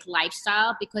would pick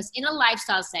lifestyle because in a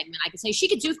lifestyle segment, I could say she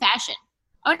could do fashion.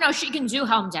 Oh no, she can do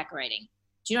home decorating.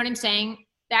 Do you know what I'm saying?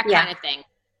 That kind of thing.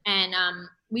 And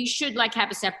we should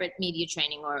have a separate media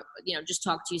training or, just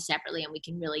talk to you separately and we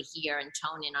can really hear and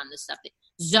tone in on the stuff,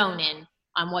 zone in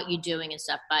on what you're doing and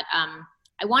stuff. But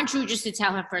I want Drew just to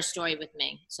tell her first story with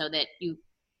me so that you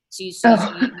see.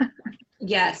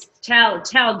 Yes, tell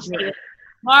Drew.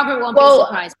 Margaret won't be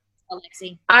surprised.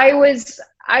 Alexi.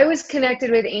 I was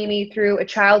connected with Amy through a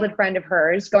childhood friend of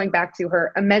hers, going back to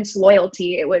her immense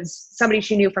loyalty. It was somebody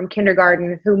she knew from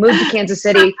kindergarten who moved to Kansas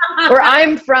City, where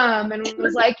I'm from, and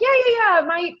was like, yeah.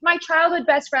 My childhood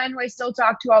best friend who I still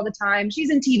talk to all the time. She's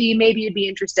in TV. Maybe you'd be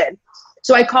interested.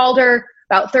 So I called her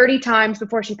about 30 times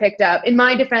before she picked up. In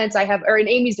my defense, in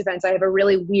Amy's defense, I have a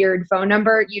really weird phone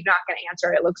number. You're not going to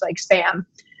answer it. It looks like spam.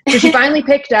 So she finally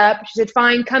picked up. She said,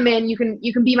 fine, come in. You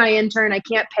can be my intern. I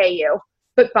can't pay you,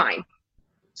 but fine.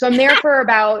 So I'm there for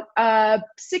about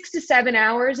 6 to 7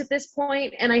 hours at this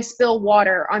point, and I spill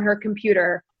water on her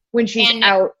computer when she's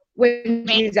out. We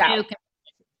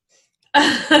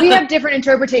have different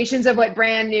interpretations of what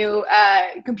brand new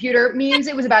computer means.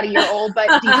 It was about a year old, but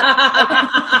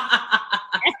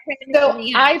so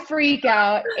I freak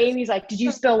out. Amy's like, did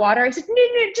you spill water? I said,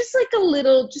 no, just a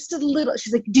little.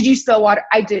 She's like, did you spill water?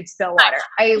 I did spill water.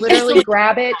 I literally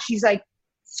grab it. She's like,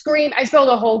 scream. I spilled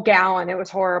a whole gallon. It was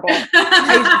horrible.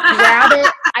 I grab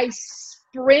it. I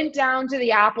sprint down to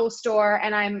the Apple store,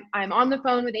 and I'm on the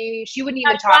phone with Amy. She wouldn't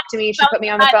even talk to me. She put me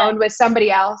on the phone with somebody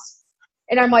else.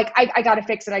 And I'm like, I got to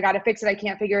fix it. I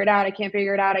can't figure it out.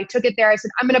 I took it there. I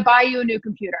said, I'm going to buy you a new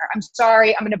computer. I'm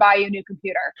sorry. I'm going to buy you a new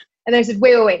computer. And they said,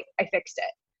 wait. I fixed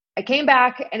it. I came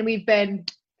back, and we've been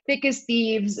thick as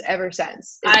thieves ever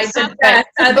since. I love that.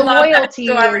 I the love loyalty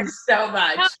that story so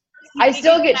much. I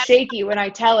still get shaky when I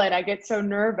tell it. I get so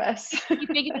nervous. You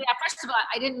figured it out. First of all,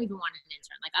 I didn't even want an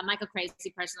intern. I'm like a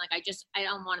crazy person. I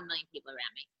don't want a million people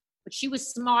around me. But she was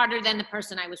smarter than the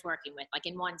person I was working with,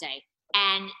 in one day.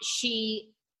 And she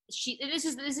this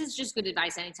is just good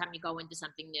advice anytime you go into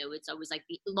something new. It's always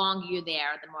the longer you're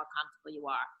there, the more comfortable you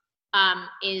are.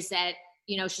 Is that,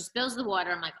 she spills the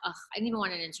water. I'm like, ugh, I didn't even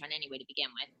want an intern anyway to begin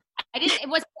with.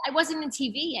 I wasn't in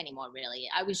TV anymore, really.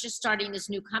 I was just starting this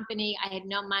new company. I had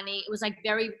no money. It was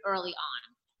very early on.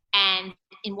 And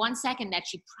in 1 second that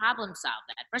she problem solved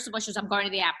that. First of all, she was, I'm going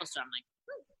to the Apple store. I'm like,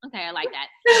 okay, I like that.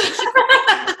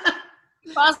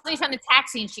 She calls me from the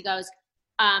taxi and she goes,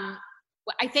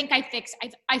 I think I fixed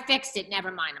it.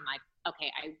 Never mind. I'm like,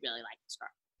 okay, I really like this girl.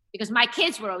 Because my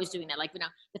kids were always doing that.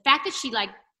 The fact that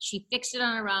she fixed it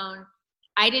on her own.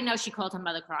 I didn't know she called her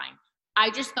mother crying. I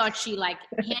just thought she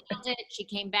handled it. She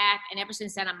came back. And ever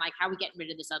since then, I'm like, how are we getting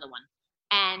rid of this other one?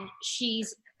 And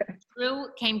Drew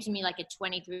came to me at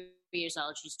 23 years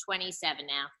old. She's 27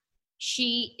 now.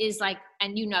 She is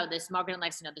and you know this, Margaret and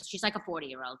Lexi know this. She's like a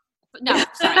 40-year-old. No,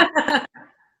 sorry.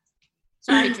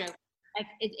 Sorry, Drew.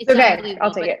 It's okay.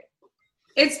 I'll take it.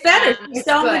 It's better. She's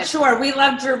so mature. We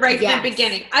loved Drew right from the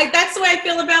beginning. That's the way I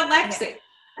feel about Lexi.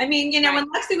 I mean, when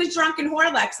Lexi was drunk and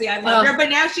whore Lexi, I loved her, but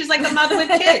now she's like a mother with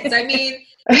kids. I mean,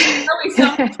 always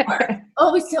so much more.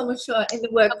 Always so much more in the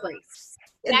workplace.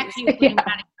 Actually,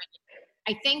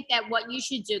 I think that what you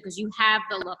should do, because you have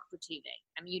the look for TV.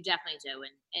 I mean, you definitely do,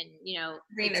 and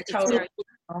it's very,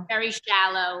 very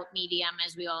shallow medium,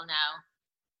 as we all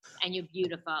know, and you're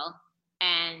beautiful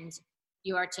and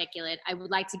you're articulate. I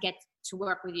would like to get to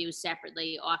work with you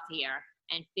separately off here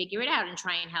and figure it out and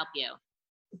try and help you.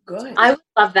 Good. I would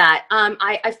love that.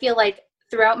 I feel like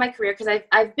throughout my career, because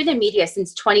I've been in media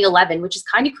since 2011, which is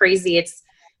kind of crazy. It's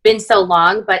been so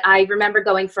long, but I remember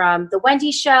going from the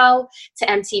Wendy show to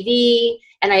MTV,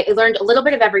 and I learned a little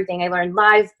bit of everything. I learned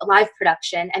live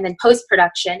production and then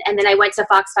post-production, and then I went to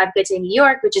Fox 5 Good Day New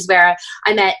York, which is where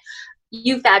I met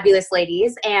you fabulous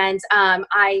ladies, and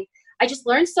I just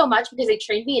learned so much because they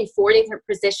trained me in 4 different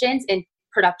positions in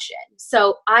production.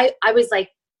 So I was like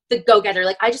the go-getter.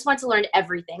 Like, I just want to learn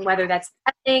everything, whether that's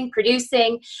acting,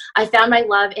 producing. I found my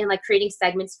love in like creating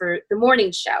segments for the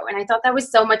morning show. And I thought that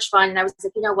was so much fun. And I was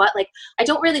like, you know what? Like, I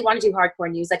don't really want to do hardcore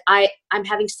news. Like I'm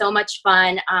having so much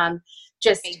fun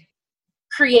just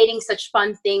creating such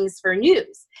fun things for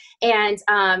news. And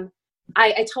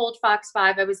I told Fox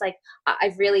 5, I was like,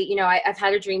 I've really, I've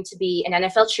had a dream to be an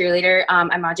NFL cheerleader. I'm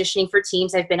auditioning for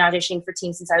teams. I've been auditioning for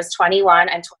teams since I was 21. I'm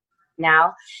 20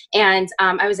 now. And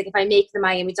I was like, if I make the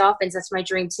Miami Dolphins, that's my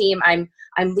dream team, I'm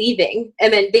leaving.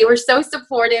 And then they were so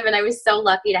supportive, and I was so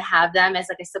lucky to have them as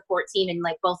like a support team in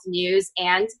like both news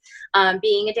and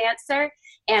being a dancer.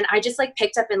 And I just like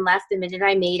picked up and left the minute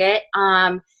I made it.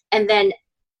 And then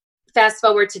fast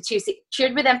forward to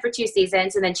cheered with them for 2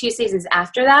 seasons. And then 2 seasons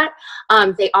after that,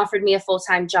 they offered me a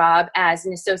full-time job as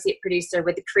an associate producer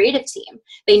with the creative team.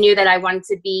 They knew that I wanted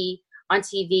to be on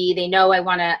TV. They know I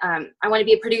want to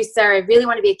be a producer. I really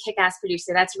want to be a kick-ass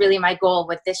producer. That's really my goal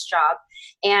with this job.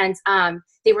 And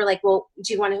they were like, well,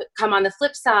 do you want to come on the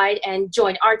flip side and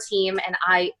join our team? And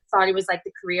I thought it was like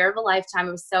the career of a lifetime.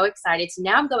 I was so excited. So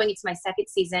now I'm going into my 2nd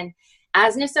season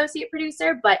as an associate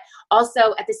producer, but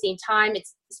also at the same time,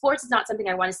 sports is not something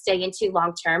I want to stay into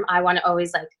long-term. I want to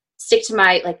always like stick to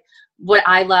my, like what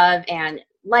I love and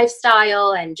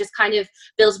lifestyle, and just kind of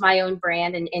build my own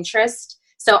brand and interest.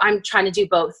 So I'm trying to do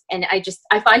both. And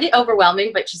I find it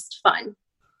overwhelming, but just fun.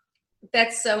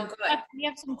 That's so good. We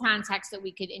have some context that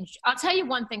we could, I'll tell you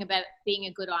one thing about being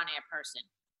a good on-air person.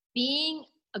 Being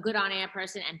a good on-air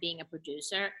person and being a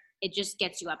producer, it just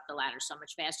gets you up the ladder so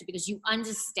much faster because you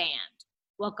understand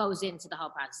what goes into the whole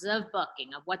process of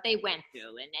booking, of what they went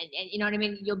through. And you know what I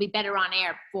mean? You'll be better on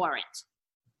air for it.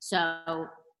 So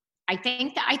I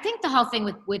think the whole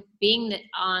thing with being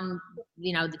on,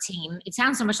 the team, it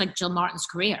sounds so much like Jill Martin's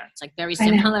career. It's like very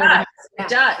similar. It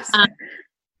does.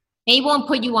 They won't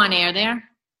put you on air there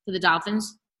for the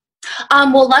Dolphins?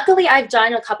 Well, luckily I've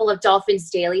done a couple of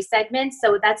Dolphins daily segments.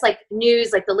 So that's like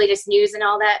news, like the latest news and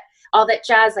all that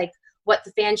jazz, like what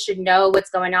the fans should know, what's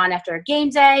going on after a game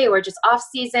day or just off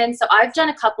season. So I've done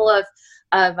a couple of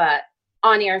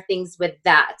on-air things with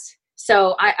that.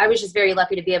 So I was just very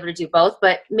lucky to be able to do both,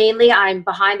 but mainly I'm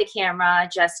behind the camera,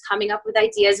 just coming up with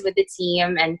ideas with the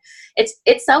team. And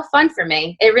it's so fun for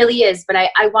me. It really is. But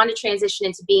I want to transition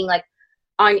into being like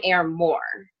on air more,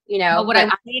 Well, what I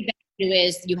would say about you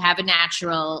is you have a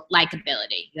natural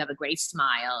likability. You have a great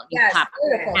smile. You yes, pop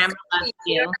beautiful. The camera loves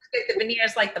you. Don't get the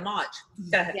veneers like the March.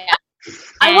 Go ahead. Yeah.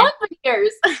 I want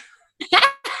veneers.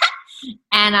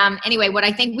 And anyway, what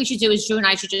I think we should do is Drew and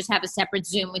I should just have a separate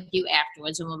Zoom with you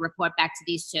afterwards, and we'll report back to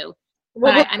these two.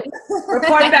 Report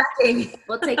back, Amy.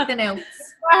 We'll take the notes.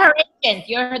 You're her agent.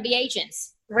 You're the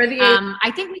agents. We're the agents.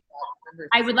 I think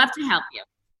I would love to help you.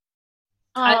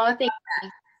 Oh, thank you.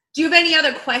 Do you have any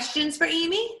other questions for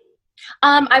Amy?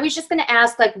 I was just going to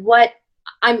ask, like, what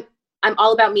I'm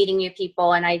all about meeting new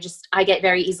people, and I get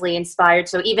very easily inspired.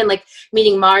 So even like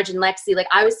meeting Marge and Lexi, like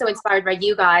I was so inspired by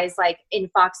you guys, like in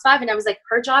Fox 5, and I was like,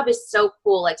 her job is so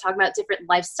cool, like talking about different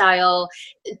lifestyle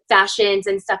fashions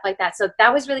and stuff like that. So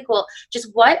that was really cool. Just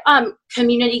what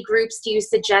community groups do you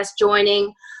suggest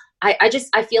joining? I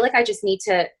feel like I just need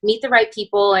to meet the right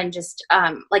people, and just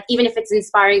like, even if it's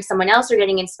inspiring someone else or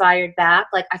getting inspired back,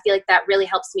 like I feel like that really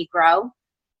helps me grow.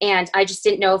 And I just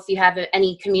didn't know if you have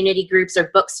any community groups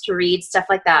or books to read, stuff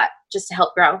like that, just to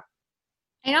help grow.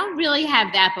 I don't really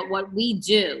have that, but what we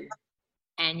do,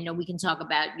 and we can talk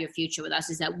about your future with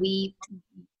us, is that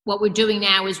what we're doing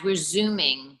now is we're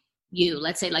Zooming you.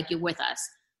 Let's say like you're with us.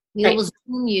 We will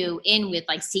Zoom you in with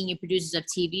like senior producers of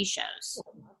TV shows.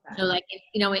 So like,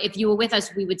 if you were with us,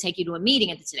 we would take you to a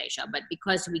meeting at the Today Show. But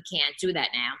because we can't do that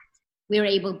now, we're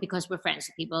able, because we're friends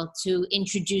with people, to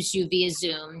introduce you via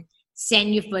Zoom,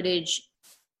 send you footage,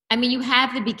 I mean, you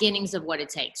have the beginnings of what it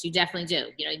takes. You definitely do.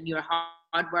 You know, you're a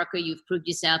hard worker. You've proved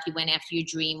yourself. You went after your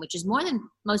dream, which is more than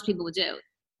most people would do.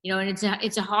 You know, and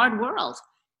it's a hard world.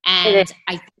 And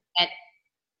I think that,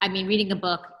 I mean, reading a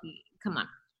book, come on.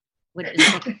 What is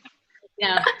a book? You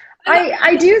know,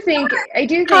 I do think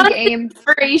AIM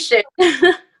Inspiration.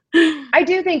 I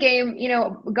do think AIM, you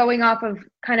know, going off of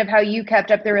kind of how you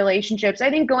kept up the relationships, I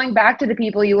think going back to the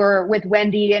people you were with,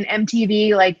 Wendy and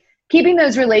MTV, like keeping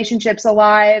those relationships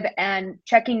alive and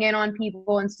checking in on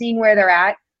people and seeing where they're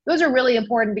at, those are really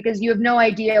important because you have no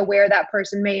idea where that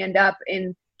person may end up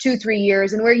in 2-3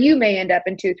 years and where you may end up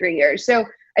in 2-3 years. So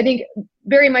I think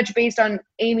very much based on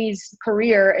Amy's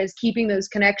career is keeping those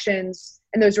connections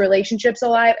and those relationships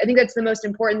alive. I think that's the most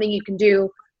important thing you can do.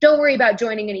 Don't worry about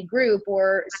joining any group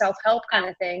or self-help kind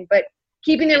of thing, but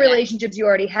keeping the relationships you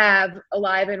already have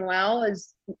alive and well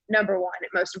is number one and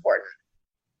most important.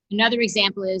 Another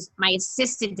example is my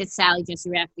assistant at Sally Jesse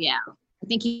Raphael. I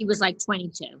think he was like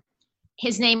 22.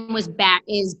 His name was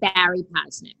is Barry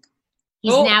Posnick.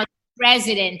 He's now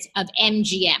president of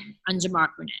MGM under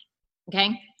Mark Burnett.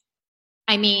 Okay?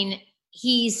 I mean,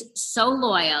 he's so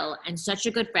loyal and such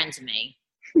a good friend to me.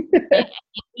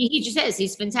 He just is.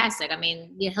 He's fantastic. I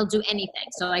mean, he'll do anything.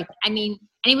 So, like, I mean,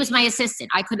 and he was my assistant.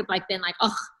 I could have like been like,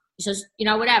 oh, just, you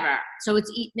know, whatever. So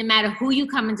it's no matter who you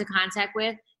come into contact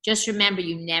with, just remember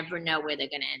you never know where they're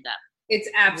going to end up. It's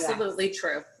absolutely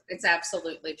true. It's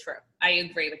absolutely true. I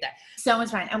agree with that. So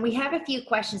much fun. And we have a few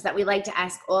questions that we like to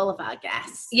ask all of our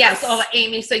guests. Yes,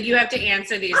 Amy, so you have to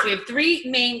answer these. We have 3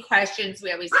 main questions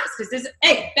we always ask. Because this,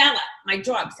 hey, Bella, my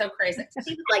dog, so crazy.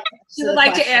 She would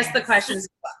like to ask the questions.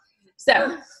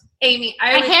 So, Amy, my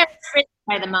hair is frizzing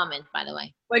by the moment, by the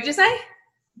way. What'd you say?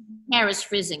 Hair is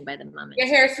frizzing by the moment. Your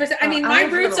hair is frizzing. I mean, my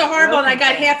roots are horrible, and I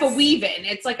got half a weave in.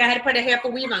 It's like I had to put a half a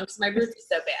weave on because my roots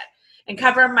are so bad, and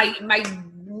cover my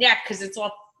neck because it's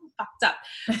all fucked up.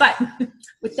 But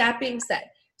with that being said,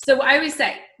 so I always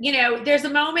say, you know, there's a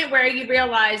moment where you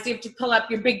realize you have to pull up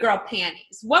your big girl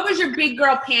panties. What was your big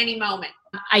girl panty moment?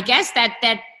 I guess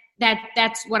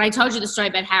that's what I told you, the story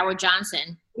about Howard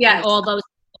Johnson. Yeah, and all those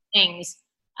things.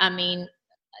 I mean,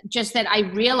 just that I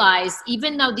realized,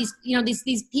 even though these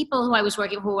people who I was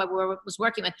working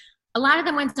with, a lot of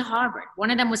them went to Harvard.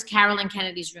 One of them was Carolyn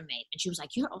Kennedy's roommate, and she was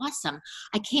like, "You're awesome!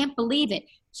 I can't believe it."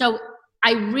 So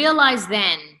I realized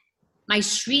then my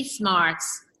street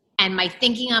smarts and my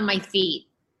thinking on my feet.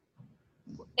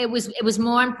 It was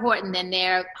more important than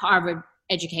their Harvard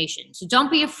education. So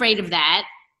don't be afraid of that.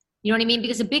 You know what I mean?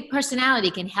 Because a big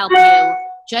personality can help you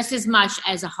just as much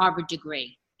as a Harvard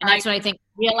degree. And that's what I think.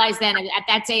 Realize then at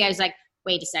that day, I was like,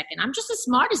 wait a second, I'm just as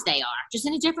smart as they are, just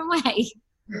in a different way.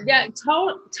 Yeah,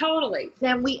 totally.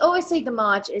 Then we always say the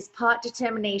Marge is part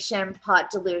determination,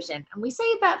 part delusion. And we say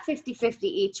about 50-50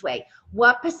 each way.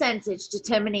 What percentage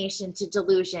determination to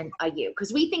delusion are you?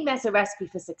 Because we think that's a recipe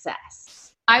for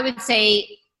success. I would say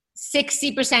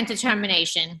 60%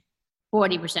 determination,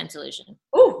 40% delusion.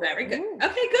 Oh, very good.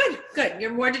 Okay, good.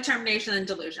 You're more determination than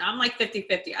delusion. I'm like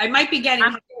 50-50. I might be getting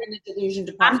in the delusion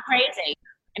department. I'm crazy.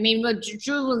 I mean,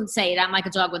 Drew will say it. I'm like a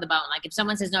dog with a bone. Like if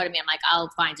someone says no to me, I'm like, I'll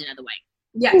find another way.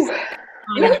 Yes.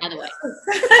 Find another way.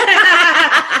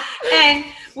 And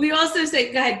we also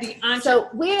say, go ahead, So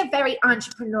we're very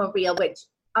entrepreneurial, which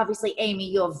obviously, Amy,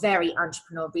 you're very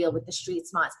entrepreneurial with the street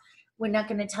smarts. We're not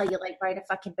going to tell you, like, write a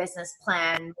fucking business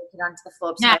plan, make it onto the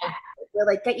Forbes. No. We're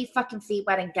like, get your fucking feet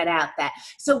wet and get out there.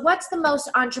 So what's the most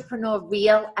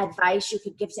entrepreneurial advice you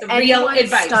could give to anyone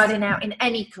starting out in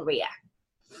any career?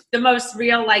 The most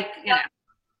real, like, you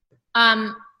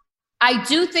know. I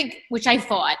do think, which I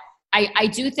thought, I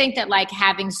do think that like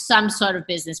having some sort of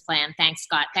business plan, thanks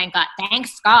God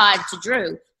to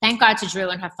Drew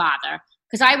and her father.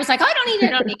 Because I was like, I don't need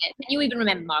it. And you even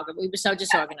remember, Margaret, we were so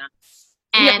disorganized.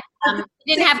 And we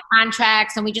didn't have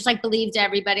contracts and we just like believed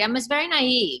everybody. I was very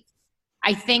naive.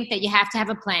 I think that you have to have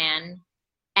a plan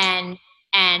and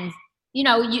you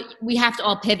know, we have to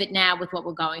all pivot now with what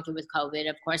we're going through with COVID,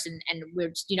 of course. And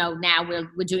we're, you know, now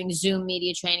we're doing Zoom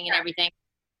media training and everything.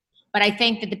 But I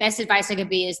think that the best advice I could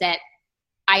be is that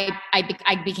I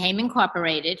became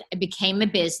incorporated. I became a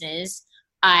business.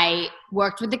 I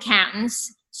worked with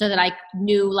accountants so that I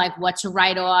knew like what to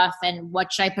write off and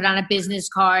what should I put on a business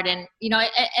card and, you know,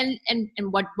 and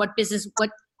what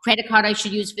credit card I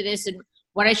should use for this and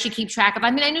what I should keep track of.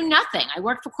 I mean, I knew nothing. I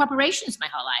worked for corporations my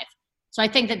whole life. So I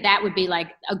think that would be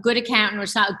like a good accountant or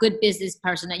a good business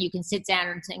person that you can sit down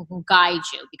and can guide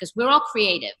you because we're all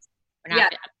creative. We're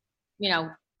not, you know,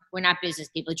 we're not business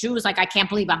people. Drew was like, I can't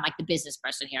believe I'm like the business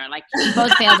person here. Like we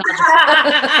both failed.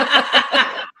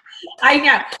 I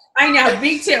know.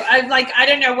 Me too. I'm like, I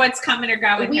don't know what's coming or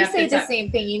going. We say the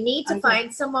same thing. You need to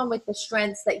find someone with the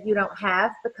strengths that you don't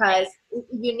have, because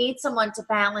you need someone to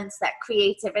balance that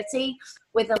creativity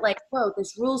with a like, whoa,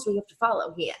 there's rules we have to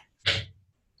follow here.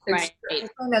 Right.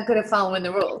 I'm not good at following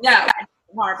the rules. No,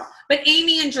 horrible. But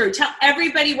Amy and Drew, tell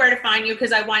everybody where to find you,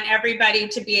 because I want everybody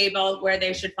to be able where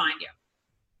they should find you.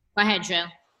 Go ahead, Drew.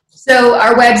 So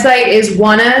our website is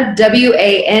Wanna,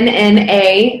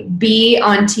 WANNA, B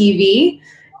on TV.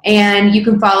 And you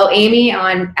can follow Amy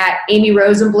at Amy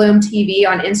Rosenblum TV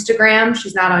on Instagram.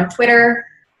 She's not on Twitter.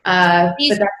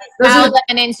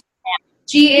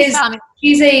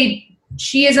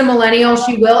 She is a millennial.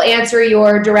 She will answer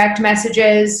your direct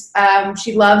messages.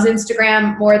 She loves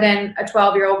Instagram more than a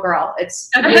 12-year-old girl. It's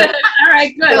all right, good. All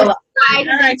right, good.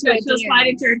 She'll slide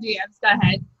into her DMs. Go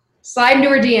ahead. Slide into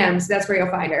her DMs. That's where you'll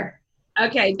find her.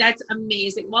 Okay, that's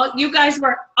amazing. Well, you guys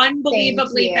were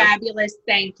unbelievably fabulous.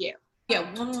 Thank you. Yeah.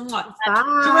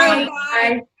 Bye.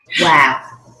 Bye. Wow,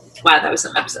 that was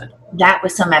some episode. That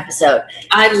was some episode.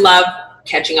 I love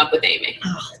catching up with Amy.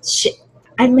 Oh, shit.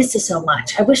 I miss her so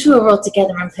much. I wish we were all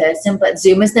together in person, but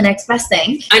Zoom is the next best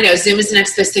thing. I know, Zoom is the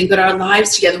next best thing, but our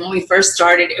lives together when we first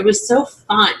started, it was so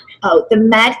fun. Oh, the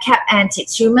madcap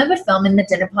antics. You remember filming the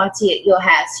dinner party at your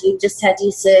house? You just had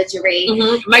your surgery.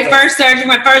 Mm-hmm. My first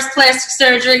plastic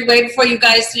surgery, way before you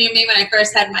guys knew me, when I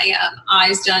first had my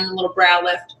eyes done, a little brow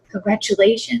lift.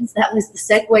 Congratulations. That was the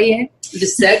segue in. The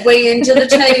segue into the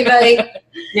TV.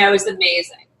 No, it was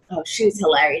amazing. Oh, she was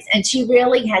hilarious. And she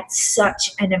really had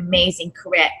such an amazing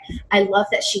career. I love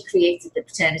that she created the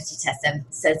paternity test and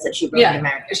says that she ruined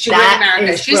America. She ruined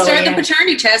America. She started the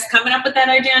paternity test, coming up with that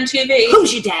idea on TV.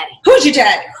 Who's your daddy? Who's your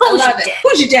daddy? I love it.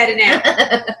 Who's your daddy now?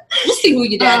 We'll see who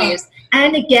your daddy is.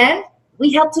 And again,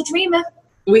 we helped a dreamer.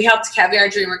 We helped Caviar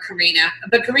Dreamer Karina.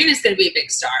 But Karina's going to be a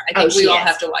big star. I think we all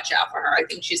have to watch out for her. I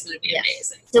think she's going to be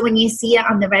amazing. So when you see her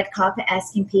on the red carpet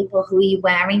asking people, who are you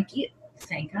wearing,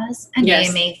 thank us and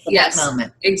Amy for that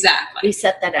moment. Exactly. We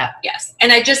set that up. Yes.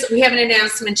 And we have an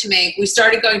announcement to make. We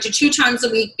started going to 2 times a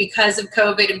week because of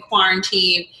COVID and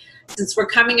quarantine. Since we're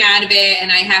coming out of it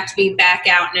and I have to be back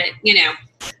out and,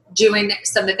 doing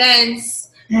some events.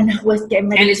 And we're getting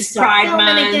ready to start Pride filming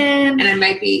Month, again. And I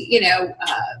might be,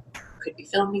 could be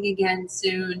filming again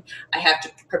soon. I have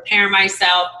to prepare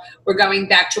myself. We're going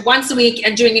back to once a week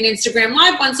and doing an Instagram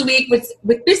Live once a week with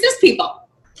business people.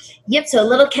 Yep, so a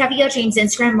little Caviar Dreams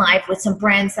Instagram Live with some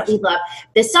brands that we love.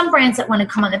 There's some brands that want to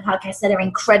come on the podcast that are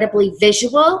incredibly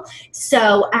visual.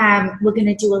 So we're going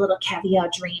to do a little Caviar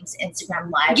Dreams Instagram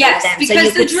Live with them.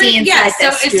 Because so you can see inside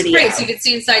their studio. It's great. So you can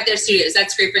see inside their studios.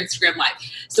 That's great for Instagram Live.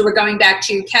 So we're going back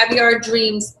to Caviar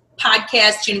Dreams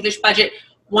podcast, Tuna Fish Budget,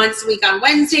 once a week on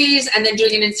Wednesdays, and then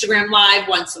doing an Instagram Live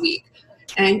once a week.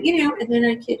 And, and then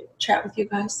I could chat with you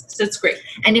guys. So it's great.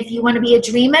 And if you want to be a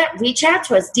dreamer, reach out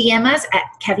to us, DM us at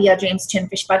Caviar Dreams Tuna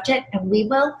Fish Budget, and we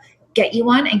will get you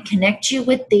on and connect you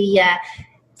with the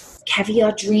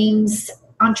Caviar Dreams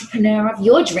entrepreneur of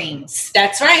your dreams.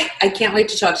 That's right. I can't wait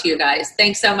to talk to you guys.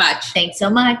 Thanks so much. Thanks so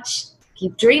much.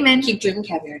 Keep dreaming. Keep dreaming,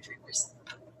 Caviar Dreams.